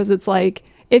interesting because it's like,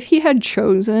 if he had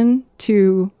chosen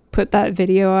to put that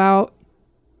video out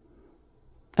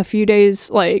a few days,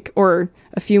 like, or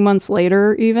a few months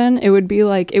later even, it would be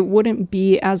like, it wouldn't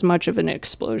be as much of an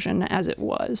explosion as it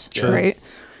was, right?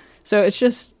 So it's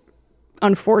just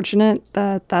unfortunate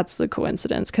that that's the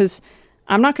coincidence, because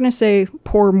I'm not going to say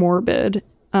poor Morbid,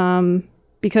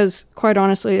 because quite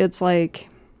honestly, it's like,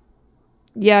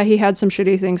 yeah, he had some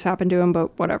shitty things happen to him,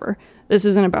 but whatever. This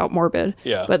isn't about Morbid.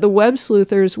 Yeah. But the web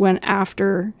sleuthers went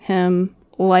after him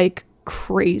like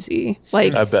crazy.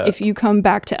 Like, I bet. if you come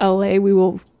back to LA, we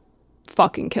will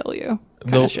fucking kill you.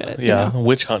 Kind of shit. Yeah, You know?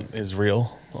 witch hunt is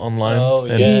real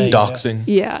online and yeah, doxing.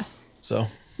 Yeah. So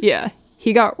Yeah.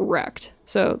 He got wrecked.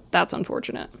 So that's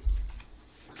unfortunate.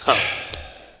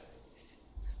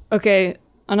 Okay.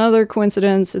 Another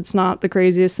coincidence. It's not the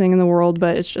craziest thing in the world,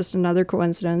 but it's just another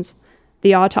coincidence.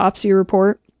 The autopsy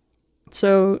report.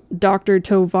 So Dr.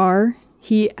 Tovar,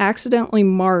 he accidentally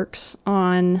marks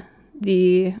on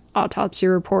the autopsy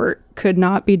report could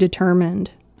not be determined.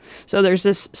 So there's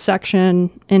this section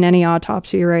in any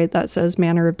autopsy, right, that says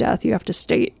manner of death. You have to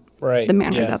state the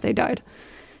manner that they died.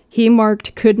 He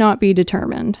marked could not be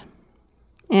determined.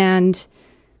 And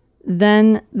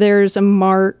then there's a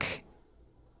mark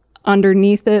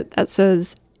underneath it that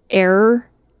says error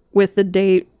with the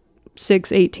date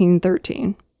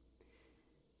 6/18/13.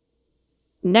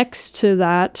 Next to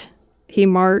that, he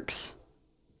marks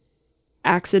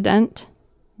accident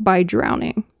by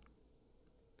drowning.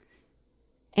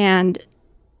 And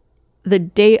the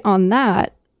date on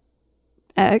that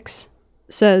X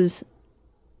says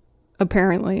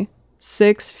apparently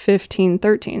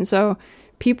 6/15/13. So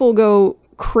people go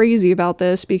crazy about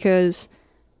this because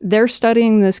they're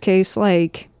studying this case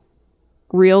like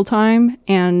real time,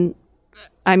 and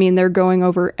I mean they're going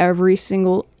over every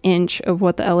single inch of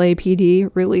what the LAPD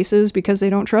releases because they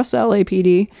don't trust the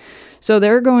LAPD. So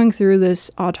they're going through this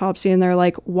autopsy and they're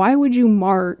like, why would you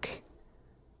mark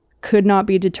could not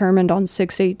be determined on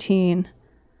 6/18?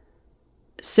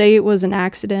 Say it was an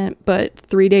accident, but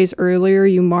 3 days earlier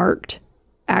you marked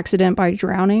accident by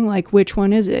drowning. Like, which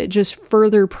one is it? It just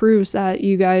further proves that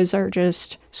you guys are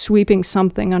just sweeping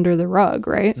something under the rug,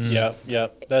 right?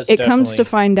 Yep. That's it comes to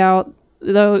find out,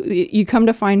 though, you come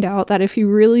to find out that if you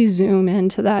really zoom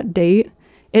into that date,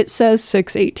 it says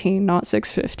 6/18, not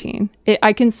 6/15.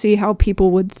 I can see how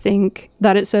people would think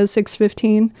that it says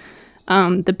 6/15.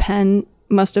 The pen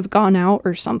must have gone out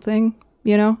or something,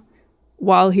 you know,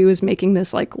 while he was making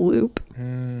this like loop.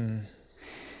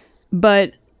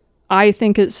 But I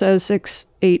think it says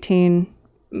 6/18.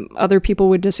 Other people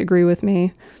would disagree with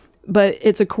me, but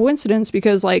it's a coincidence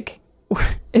because like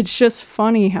it's just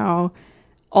funny how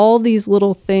all these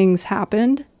little things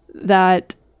happened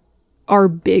that are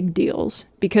big deals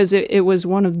because it was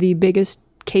one of the biggest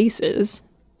cases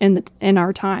in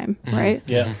our time, right?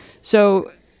 Yeah.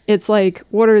 So it's like,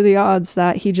 what are the odds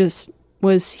that he just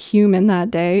was human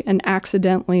that day and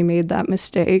accidentally made that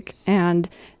mistake, and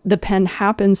the pen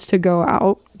happens to go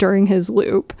out during his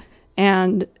loop,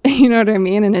 and you know what I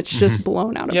mean? And it's just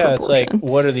blown out of proportion. It's like,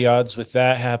 what are the odds with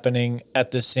that happening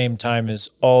at the same time as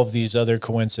all of these other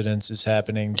coincidences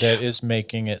happening that is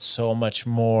making it so much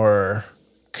more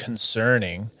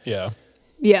concerning?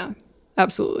 Yeah,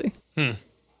 absolutely.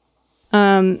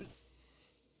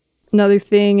 Another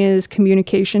thing is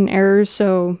communication errors.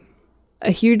 So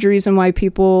a huge reason why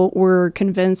people were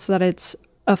convinced that it's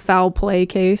a foul play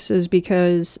case is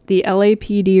because the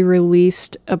LAPD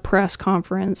released a press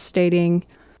conference stating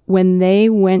when they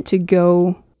went to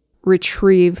go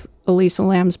retrieve Elisa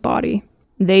Lam's body,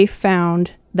 they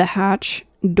found the hatch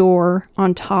door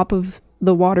on top of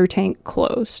the water tank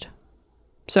closed.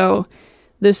 So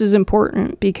this is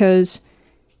important because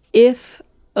if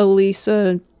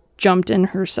Elisa jumped in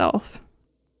herself,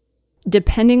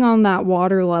 depending on that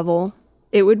water level,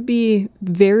 it would be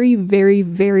very, very,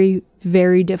 very,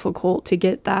 very difficult to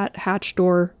get that hatch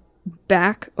door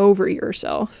back over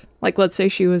yourself. Like, let's say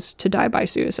she was to die by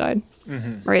suicide,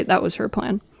 right? That was her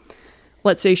plan.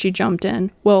 Let's say she jumped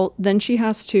in. Well, then she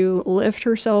has to lift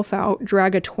herself out,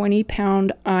 drag a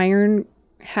 20-pound iron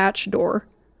hatch door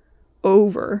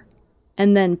over,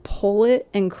 and then pull it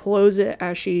and close it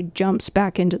as she jumps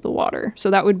back into the water. So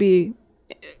that would be,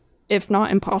 if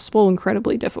not impossible,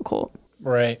 incredibly difficult.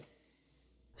 Right.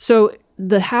 So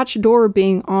the hatch door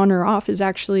being on or off is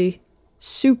actually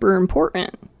super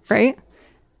important, right?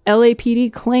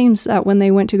 LAPD claims that when they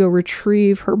went to go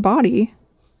retrieve her body,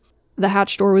 the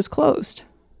hatch door was closed.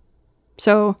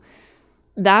 So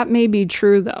that may be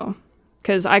true though,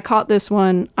 because I caught this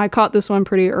one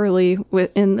pretty early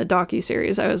in the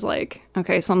docuseries. I was like,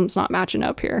 okay, something's not matching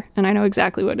up here, and I know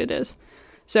exactly what it is.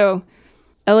 So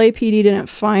LAPD didn't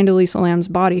find Elisa Lam's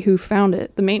body. Who found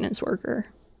it? The maintenance worker,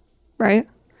 right?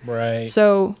 Right.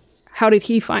 So how did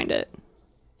he find it?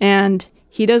 And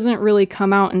he doesn't really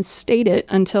come out and state it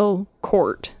until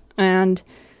court. And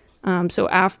so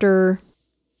after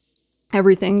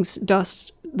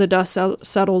the dust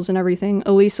settles and everything,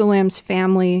 Elisa Lam's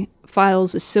family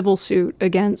files a civil suit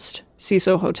against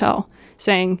Cecil Hotel,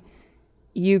 saying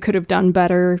you could have done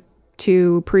better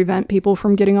to prevent people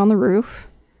from getting on the roof.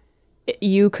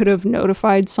 You could have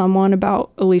notified someone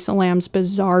about Elisa Lam's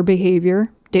bizarre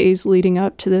behavior days leading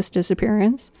up to this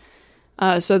disappearance.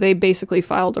 So they basically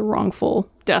filed a wrongful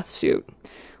death suit.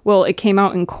 Well, it came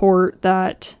out in court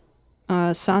that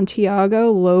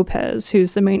Santiago Lopez,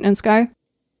 who's the maintenance guy,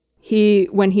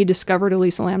 when he discovered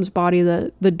Elisa Lam's body,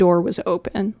 the door was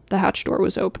open. The hatch door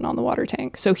was open on the water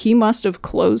tank. So he must have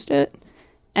closed it,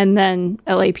 and then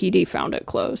LAPD found it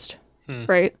closed,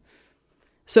 right?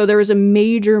 So there was a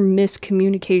major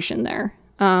miscommunication there.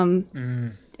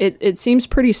 It seems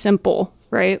pretty simple,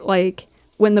 right? Like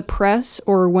when the press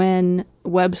or when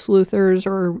web sleuthers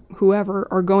or whoever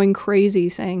are going crazy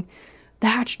saying, the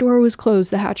hatch door was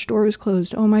closed,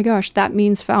 oh my gosh, that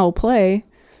means foul play.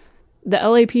 The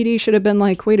LAPD should have been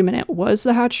like, wait a minute, was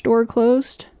the hatch door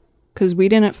closed? Because we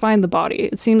didn't find the body.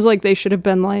 It seems like they should have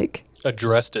been like...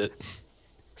 addressed it.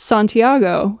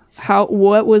 Santiago,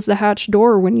 what was the hatch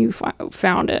door when you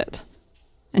found it?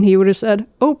 And he would have said,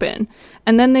 open.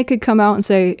 And then they could come out and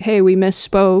say, hey, we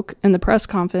misspoke in the press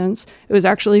conference. It was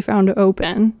actually found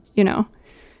open, you know.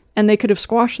 And they could have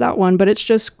squashed that one. But it's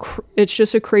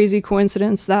just a crazy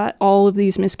coincidence that all of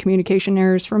these miscommunication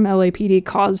errors from LAPD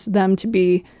caused them to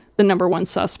be the number one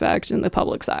suspect in the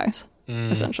public's eyes,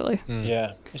 essentially.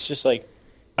 Yeah. It's just like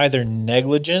either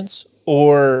negligence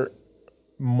or,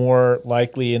 more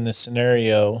likely in this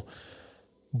scenario,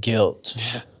 guilt.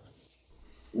 Yeah.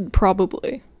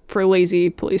 Probably for lazy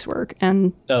police work.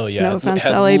 And no offense to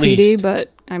LAPD, least.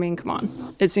 but I mean, come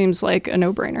on. It seems like a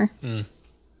no-brainer.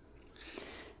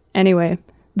 Anyway,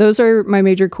 those are my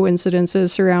major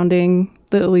coincidences surrounding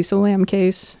the Elisa Lam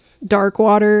case.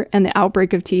 Darkwater and the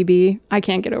outbreak of TB, I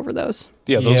can't get over those.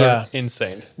 Yeah, those are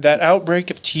insane. That outbreak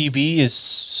of TB is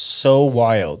so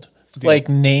wild. Yeah. Like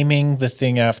naming the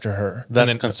thing after her.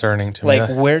 That's concerning to me. Like,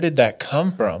 where did that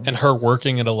come from? And her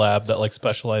working at a lab that like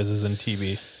specializes in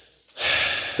TB.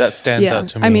 That stands out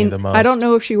to me the most. I don't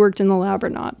know if she worked in the lab or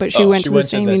not, but she went to the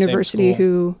same university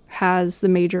who has the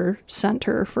major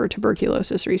center for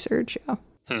tuberculosis research.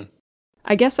 Yeah.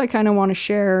 I guess I kind of want to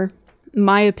share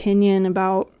my opinion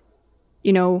about,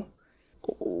 you know,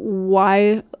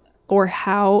 why or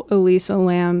how Elisa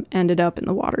Lam ended up in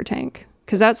the water tank.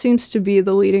 Because that seems to be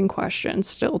the leading question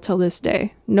still till this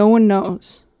day. No one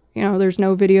knows. You know, there's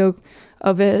no video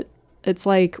of it. It's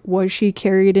like, was she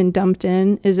carried and dumped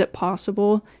in? Is it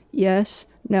possible? Yes.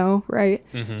 No. Right?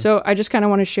 So I just kind of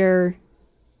want to share,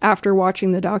 after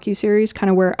watching the docuseries, kind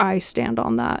of where I stand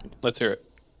on that. Let's hear it.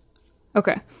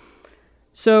 Okay.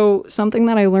 So something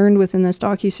that I learned within this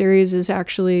docuseries is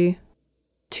actually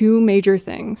two major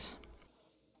things.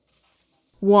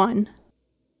 One,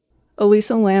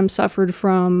 Elisa Lam suffered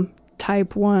from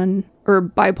type 1 or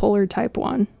bipolar type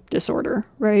 1 disorder,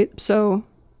 right? So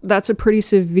that's a pretty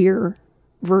severe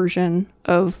version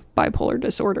of bipolar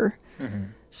disorder.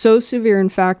 So severe, in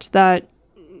fact, that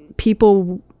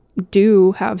people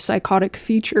do have psychotic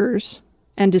features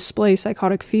and display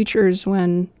psychotic features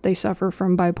when they suffer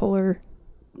from bipolar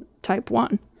type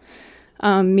 1,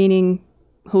 meaning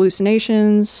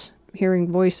hallucinations,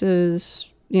 hearing voices,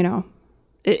 you know,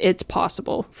 it's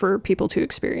possible for people to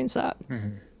experience that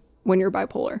when you're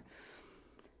bipolar.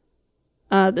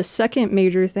 The second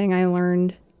major thing I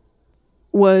learned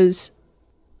was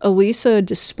Elisa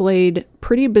displayed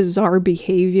pretty bizarre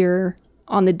behavior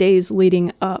on the days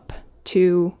leading up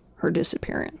to her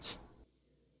disappearance.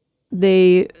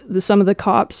 Some of the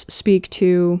cops speak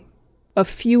to a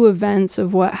few events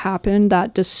of what happened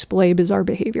that display bizarre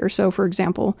behavior. So, for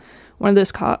example, one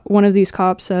of these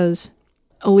cops says,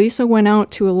 Elisa went out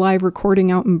to a live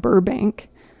recording out in Burbank,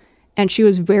 and she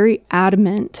was very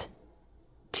adamant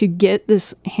to get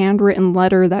this handwritten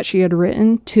letter that she had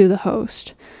written to the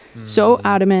host. So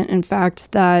adamant, in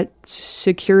fact, that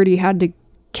security had to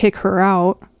kick her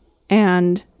out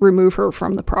and remove her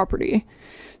from the property.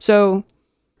 So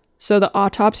the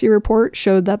autopsy report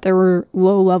showed that there were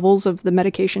low levels of the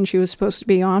medication she was supposed to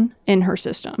be on in her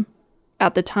system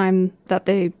at the time that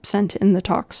they sent in the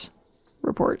tox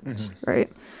reports,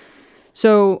 right?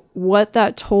 So what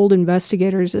that told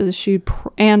investigators is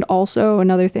and also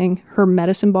another thing, her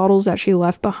medicine bottles that she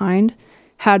left behind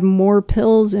had more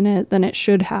pills in it than it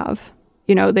should have.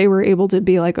 You know, they were able to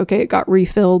be like, okay, it got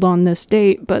refilled on this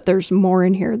date, but there's more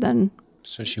in here than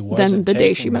the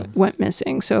day she went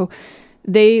missing. So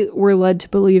they were led to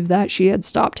believe that she had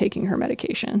stopped taking her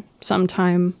medication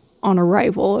sometime on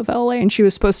arrival of LA, and she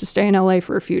was supposed to stay in LA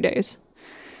for a few days.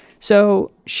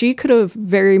 So she could have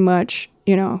very much,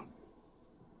 you know,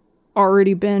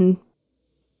 already been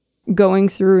going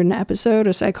through an episode,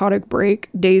 a psychotic break,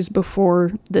 days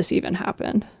before this even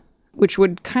happened, which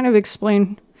would kind of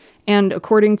explain. And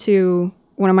according to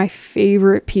one of my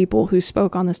favorite people who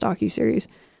spoke on this docuseries,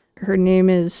 her name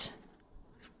is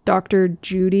Dr.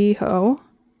 Judy Ho,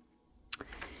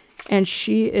 and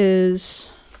she is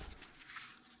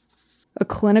a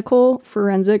clinical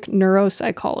forensic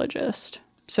neuropsychologist.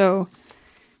 So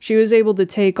she was able to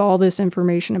take all this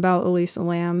information about Elisa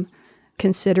Lam,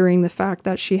 considering the fact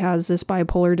that she has this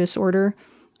bipolar disorder,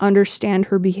 understand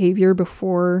her behavior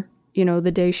before, you know,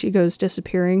 the day she goes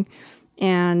disappearing,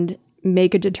 and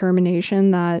make a determination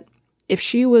that if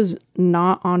she was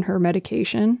not on her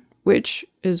medication, which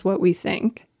is what we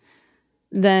think,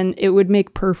 then it would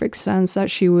make perfect sense that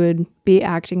she would be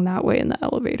acting that way in the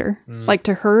elevator. Like,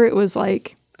 to her, it was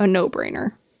like a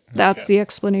no-brainer. That's the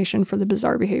explanation for the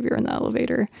bizarre behavior in the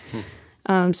elevator.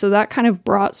 So that kind of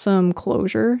brought some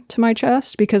closure to my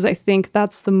chest, because I think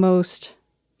that's the most,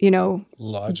 you know...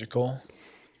 logical.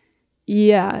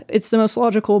 Yeah, it's the most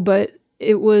logical, but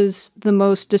it was the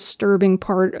most disturbing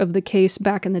part of the case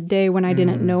back in the day when I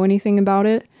didn't know anything about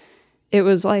it. It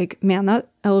was like, man, that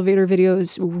elevator video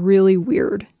is really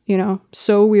weird, you know,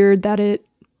 so weird that it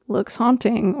looks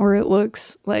haunting, or it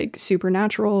looks like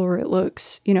supernatural, or it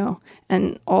looks, you know,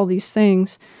 and all these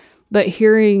things. But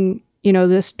hearing, you know,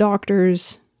 this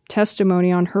doctor's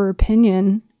testimony on her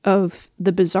opinion of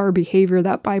the bizarre behavior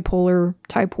that bipolar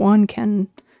type 1 can,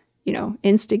 you know,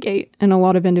 instigate in a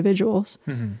lot of individuals,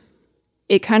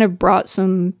 it kind of brought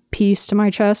some peace to my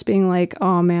chest, being like,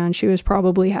 oh man, she was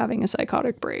probably having a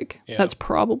psychotic break. Yeah. That's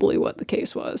probably what the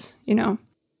case was, you know?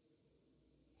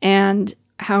 And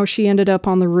how she ended up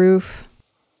on the roof,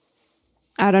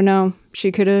 I don't know.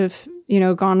 She could have, you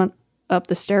know, gone up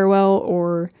the stairwell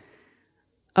or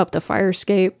up the fire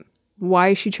escape.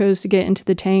 Why she chose to get into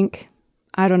the tank,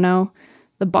 I don't know.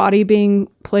 The body being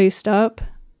placed up,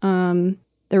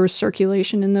 there was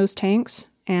circulation in those tanks,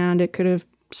 and it could have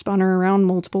spun her around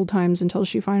multiple times until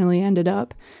she finally ended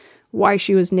up. Why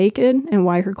she was naked and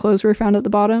why her clothes were found at the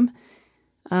bottom,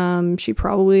 she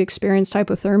probably experienced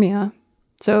hypothermia.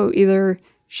 So either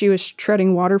she was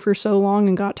treading water for so long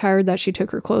and got tired that she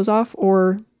took her clothes off,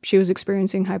 or she was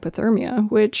experiencing hypothermia,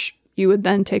 which you would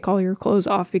then take all your clothes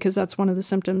off, because that's one of the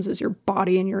symptoms, is your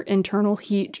body and your internal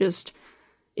heat just,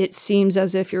 it seems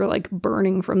as if you're like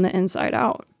burning from the inside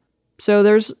out. So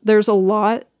there's a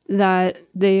lot that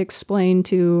they explain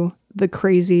to the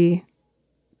crazy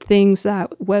things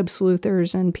that web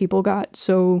sleuthers and people got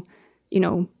so, you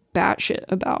know, batshit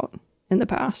about in the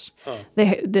past. Huh.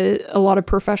 A lot of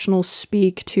professionals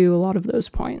speak to a lot of those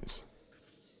points.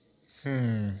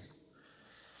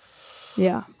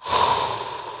 Yeah.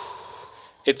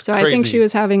 It's so crazy. I think she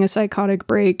was having a psychotic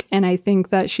break, and I think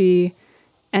that she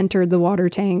entered the water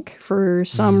tank for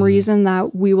some reason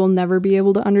that we will never be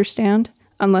able to understand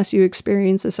unless you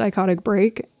experience a psychotic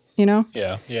break, you know?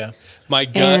 Yeah. Yeah. My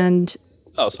gut.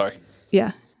 Oh, sorry.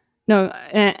 Yeah. No,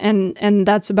 and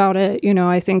that's about it. You know,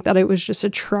 I think that it was just a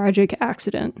tragic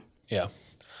accident. Yeah.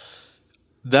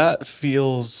 That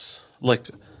feels like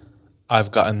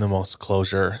I've gotten the most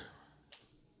closure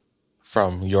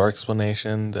from your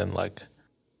explanation than like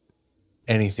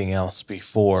anything else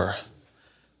before.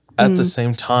 At the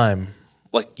same time,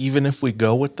 like even if we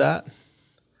go with that,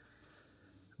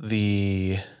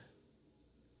 the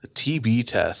TB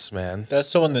test, man.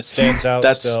 That's the one that stands out.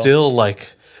 That's still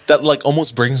like, that like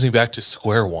almost brings me back to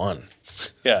square one.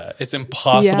 Yeah, it's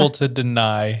impossible to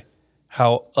deny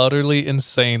how utterly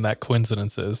insane that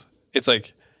coincidence is. It's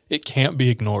like, it can't be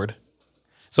ignored.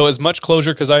 So as much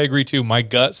closure, because I agree too, my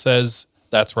gut says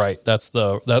that's right. That's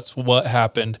what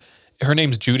happened. Her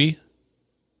name's Judy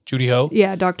Ho.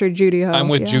 Yeah, Dr. Judy Ho. I'm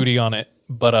with Judy on it.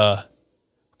 But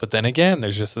then again,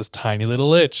 there's just this tiny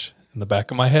little itch in the back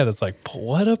of my head. It's like, but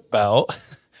what about,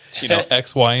 you know,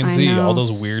 X, Y, and Z, all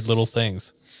those weird little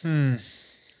things.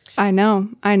 I know.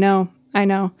 I don't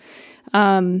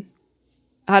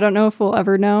know if we'll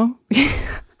ever know.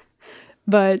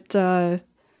 But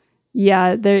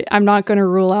yeah, I'm not going to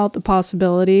rule out the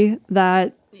possibility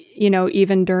that, you know,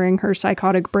 even during her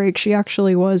psychotic break, she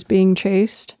actually was being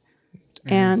chased.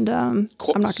 And I'm not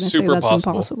going to say that's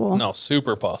impossible. No,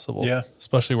 super possible. Yeah.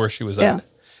 Especially where she was at.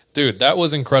 Dude, that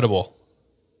was incredible.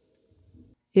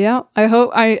 Yeah,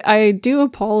 I do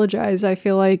apologize. I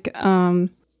feel like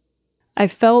I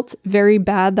felt very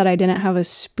bad that I didn't have a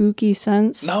spooky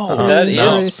sense. No, that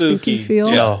is spooky feel.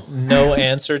 Just no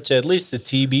answer to at least the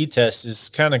TB test is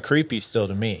kind of creepy still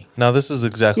to me. Now this is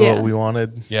exactly what we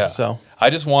wanted. Yeah. So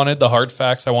I just wanted the hard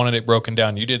facts. I wanted it broken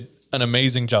down. You did an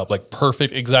amazing job. Like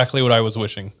perfect. Exactly what I was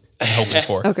wishing and hoping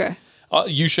for. Okay.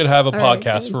 You should have a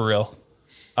podcast for real.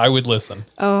 I would listen.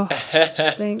 Oh,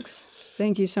 thanks.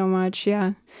 Thank you so much.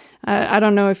 Yeah. I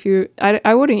don't know if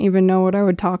I wouldn't even know what I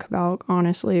would talk about,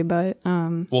 honestly, but,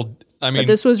 well, I mean, but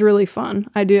this was really fun.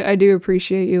 I do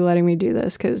appreciate you letting me do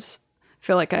this, because I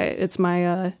feel like it's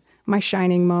my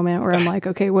shining moment where I'm like,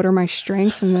 okay, what are my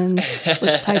strengths? And then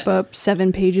let's type up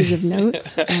 7 pages of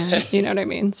notes. You know what I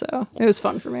mean? So it was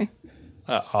fun for me.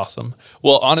 Awesome.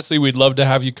 Well, honestly, we'd love to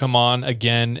have you come on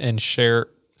again and share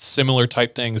similar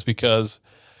type things, because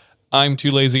I'm too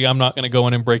lazy. I'm not going to go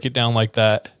in and break it down like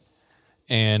that.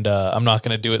 And I'm not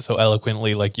going to do it so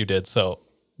eloquently like you did. So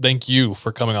thank you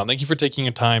for coming on. Thank you for taking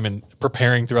your time and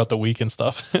preparing throughout the week and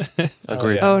stuff.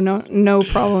 Agreed. Oh, no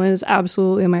problem. It is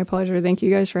absolutely my pleasure. Thank you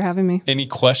guys for having me. Any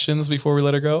questions before we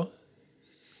let her go?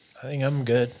 I think I'm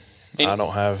good.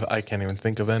 I can't even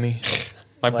think of any.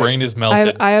 My brain is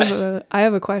melted. I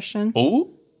have a question. Ooh.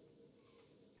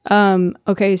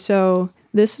 Okay, so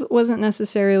this wasn't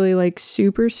necessarily like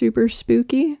super, super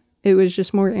spooky. It was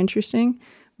just more interesting.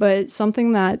 But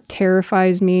something that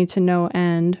terrifies me to no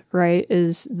end, right,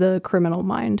 is the criminal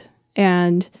mind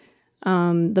and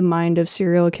the mind of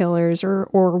serial killers,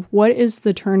 or what is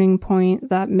the turning point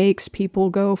that makes people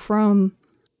go from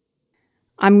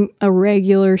I'm a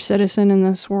regular citizen in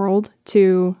this world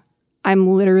to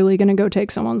I'm literally going to go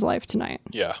take someone's life tonight.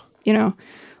 Yeah. You know,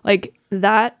 like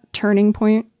that turning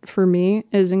point for me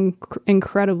is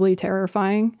incredibly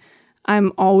terrifying.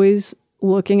 I'm always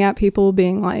looking at people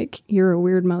being like, you're a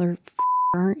weird mother,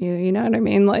 aren't you? You know what I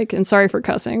mean? Like, and sorry for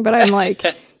cussing, but I'm like,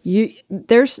 you're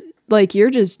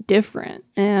just different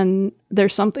and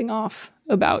there's something off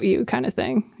about you kind of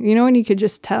thing. You know, and you could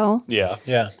just tell. Yeah.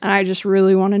 Yeah. And I just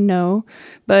really want to know.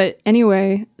 But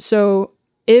anyway, so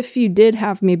if you did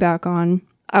have me back on,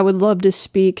 I would love to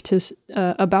speak to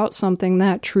about something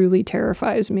that truly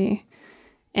terrifies me.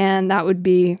 And that would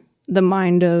be the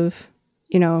mind of,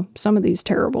 you know, some of these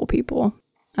terrible people.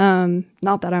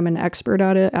 Not that I'm an expert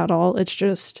at it at all. It's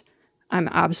just, I'm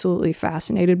absolutely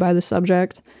fascinated by the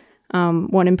subject.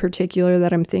 One in particular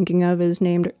that I'm thinking of is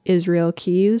named Israel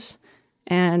Keys.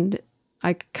 And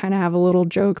I kind of have a little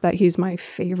joke that he's my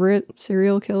favorite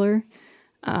serial killer.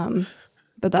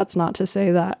 But that's not to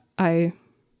say that I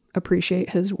appreciate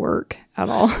his work at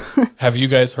all. Have you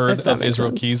guys heard of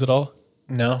Israel Keys at all?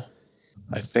 No.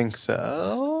 I think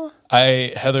so.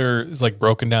 Heather is like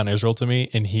broken down Israel to me,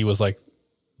 and he was like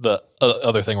the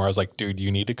other thing where I was like, dude,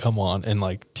 you need to come on and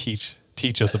like teach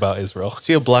us about Israel. Is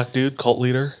he a black dude, cult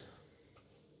leader?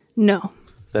 No.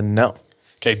 Then no.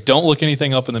 Okay, don't look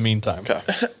anything up in the meantime. Okay.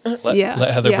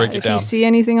 Let Heather break it down. If you see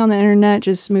anything on the internet,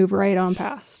 just move right on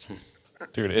past.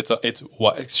 Dude, it's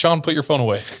what? Sean, put your phone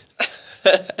away.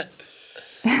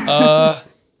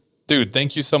 Dude,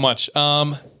 thank you so much.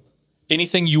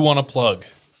 Anything you want to plug?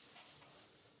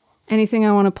 Anything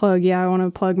I want to plug? Yeah, I want to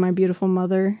plug my beautiful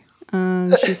mother.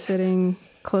 She's sitting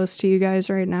close to you guys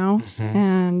right now. Mm-hmm.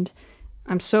 And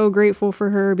I'm so grateful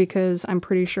for her because I'm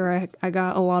pretty sure I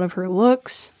got a lot of her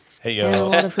looks. Hey, and a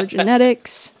lot of her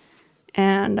genetics.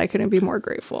 And I couldn't be more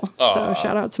grateful. Aww. So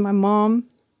shout out to my mom.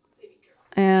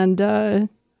 And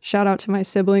shout out to my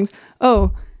siblings.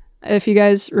 Oh, if you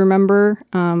guys remember,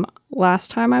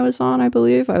 last time I was on, I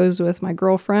believe, I was with my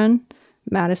girlfriend,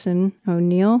 Madison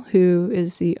O'Neill, who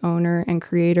is the owner and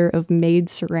creator of Made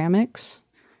Ceramics.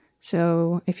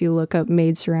 So if you look up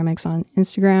Made Ceramics on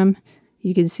Instagram,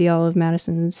 you can see all of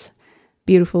Madison's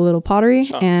beautiful little pottery.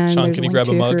 Sean, and there's can you a link grab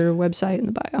a to mug? her website in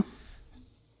the bio.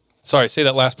 Sorry, say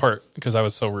that last part because I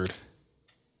was so rude.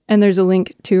 And there's a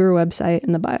link to her website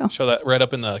in the bio. Show that right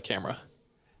up in the camera.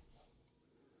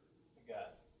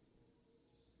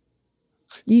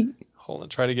 Hold on,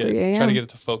 try to get it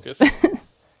to focus.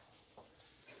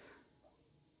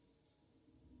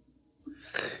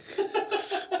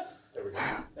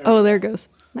 Oh, there it goes.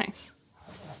 Nice.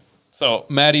 So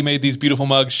Maddie made these beautiful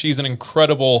mugs. She's an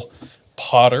incredible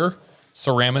potter,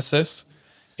 ceramicist.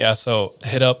 Yeah, so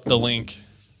hit up the link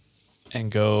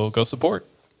and go support.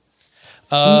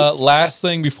 Last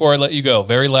thing before I let you go,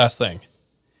 very last thing.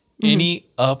 Any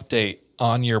update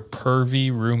on your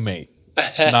pervy roommate?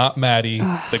 Not Maddie,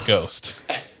 the ghost.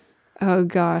 Oh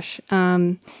gosh.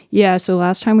 Yeah, so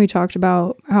last time we talked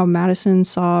about how Madison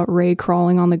saw Ray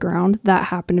crawling on the ground. That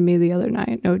happened to me the other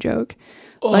night, no joke.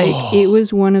 Like, it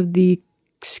was one of the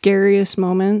scariest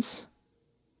moments.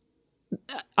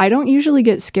 I don't usually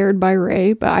get scared by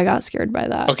Ray, but I got scared by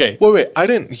that. Okay. Wait, I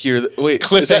didn't hear that. Wait,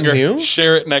 is that Cliffhanger. new?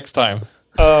 Share it next time.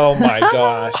 Oh my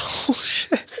gosh. Oh,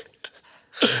 shit.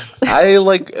 I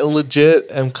legit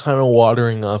am kind of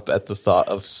watering up at the thought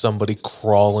of somebody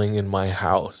crawling in my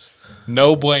house.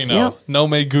 No bueno. Yep. No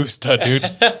me gusta, dude.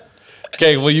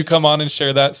 Okay, will you come on and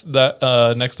share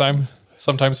that next time?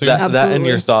 Sometime soon? That and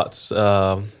your thoughts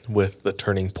with the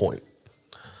turning point.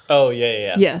 Oh,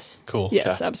 yeah. Yes. Cool. Yes,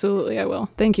 Okay. absolutely, I will.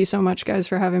 Thank you so much, guys,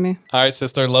 for having me. All right,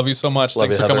 sister. Love you so much. Love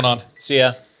Thanks you, for coming on. Heather. See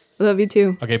ya. Love you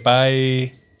too. Okay,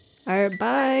 bye. All right,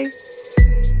 bye.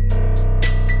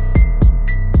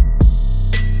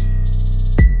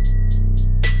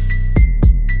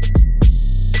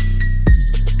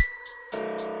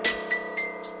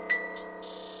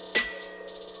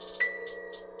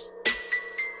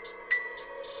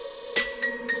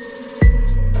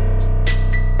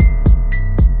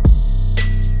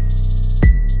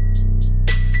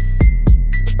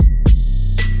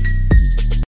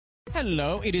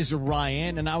 Hello, it is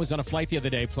Ryan, and I was on a flight the other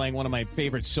day playing one of my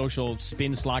favorite social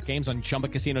spin slot games on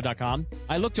ChumbaCasino.com.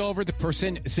 I looked over at the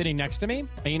person sitting next to me,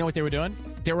 and you know what they were doing?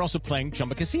 They were also playing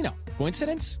Chumba Casino.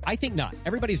 Coincidence? I think not.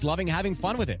 Everybody's loving having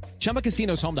fun with it. Chumba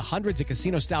Casino is home to hundreds of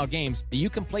casino-style games that you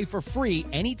can play for free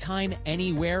anytime,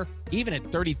 anywhere, even at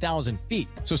 30,000 feet.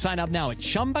 So sign up now at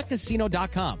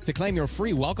ChumbaCasino.com to claim your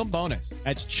free welcome bonus.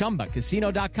 That's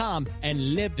ChumbaCasino.com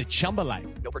and live the Chumba life.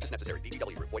 No purchase necessary.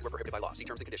 VGW. Void where prohibited by law. See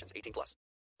terms and conditions.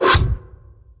 18+.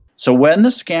 So when the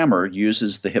scammer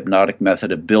uses the hypnotic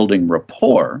method of building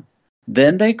rapport,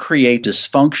 then they create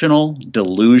dysfunctional,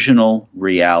 delusional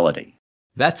reality.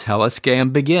 That's how a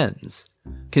scam begins.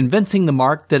 Convincing the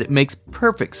mark that it makes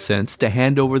perfect sense to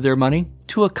hand over their money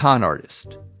to a con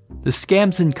artist. The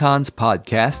Scams and Cons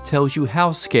podcast tells you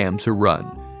how scams are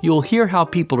run. You'll hear how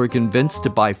people are convinced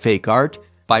to buy fake art,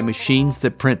 buy machines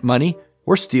that print money,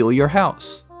 or steal your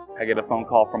house. I get a phone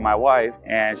call from my wife,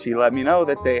 and she let me know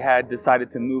that they had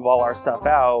decided to move all our stuff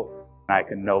out. I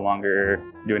could no longer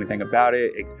do anything about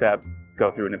it except go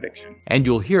through an eviction. And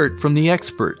you'll hear it from the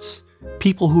experts,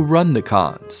 people who run the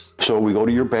cons. So we go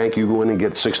to your bank, you go in and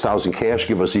get $6,000 cash,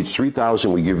 give us each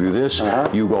 $3,000, we give you this.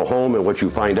 You go home, and what you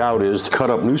find out is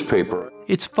cut up newspaper.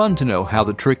 It's fun to know how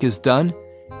the trick is done,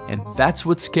 and that's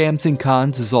what Scams and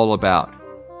Cons is all about.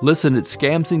 Listen at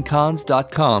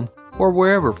scamsandcons.com or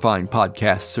wherever fine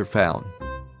podcasts are found.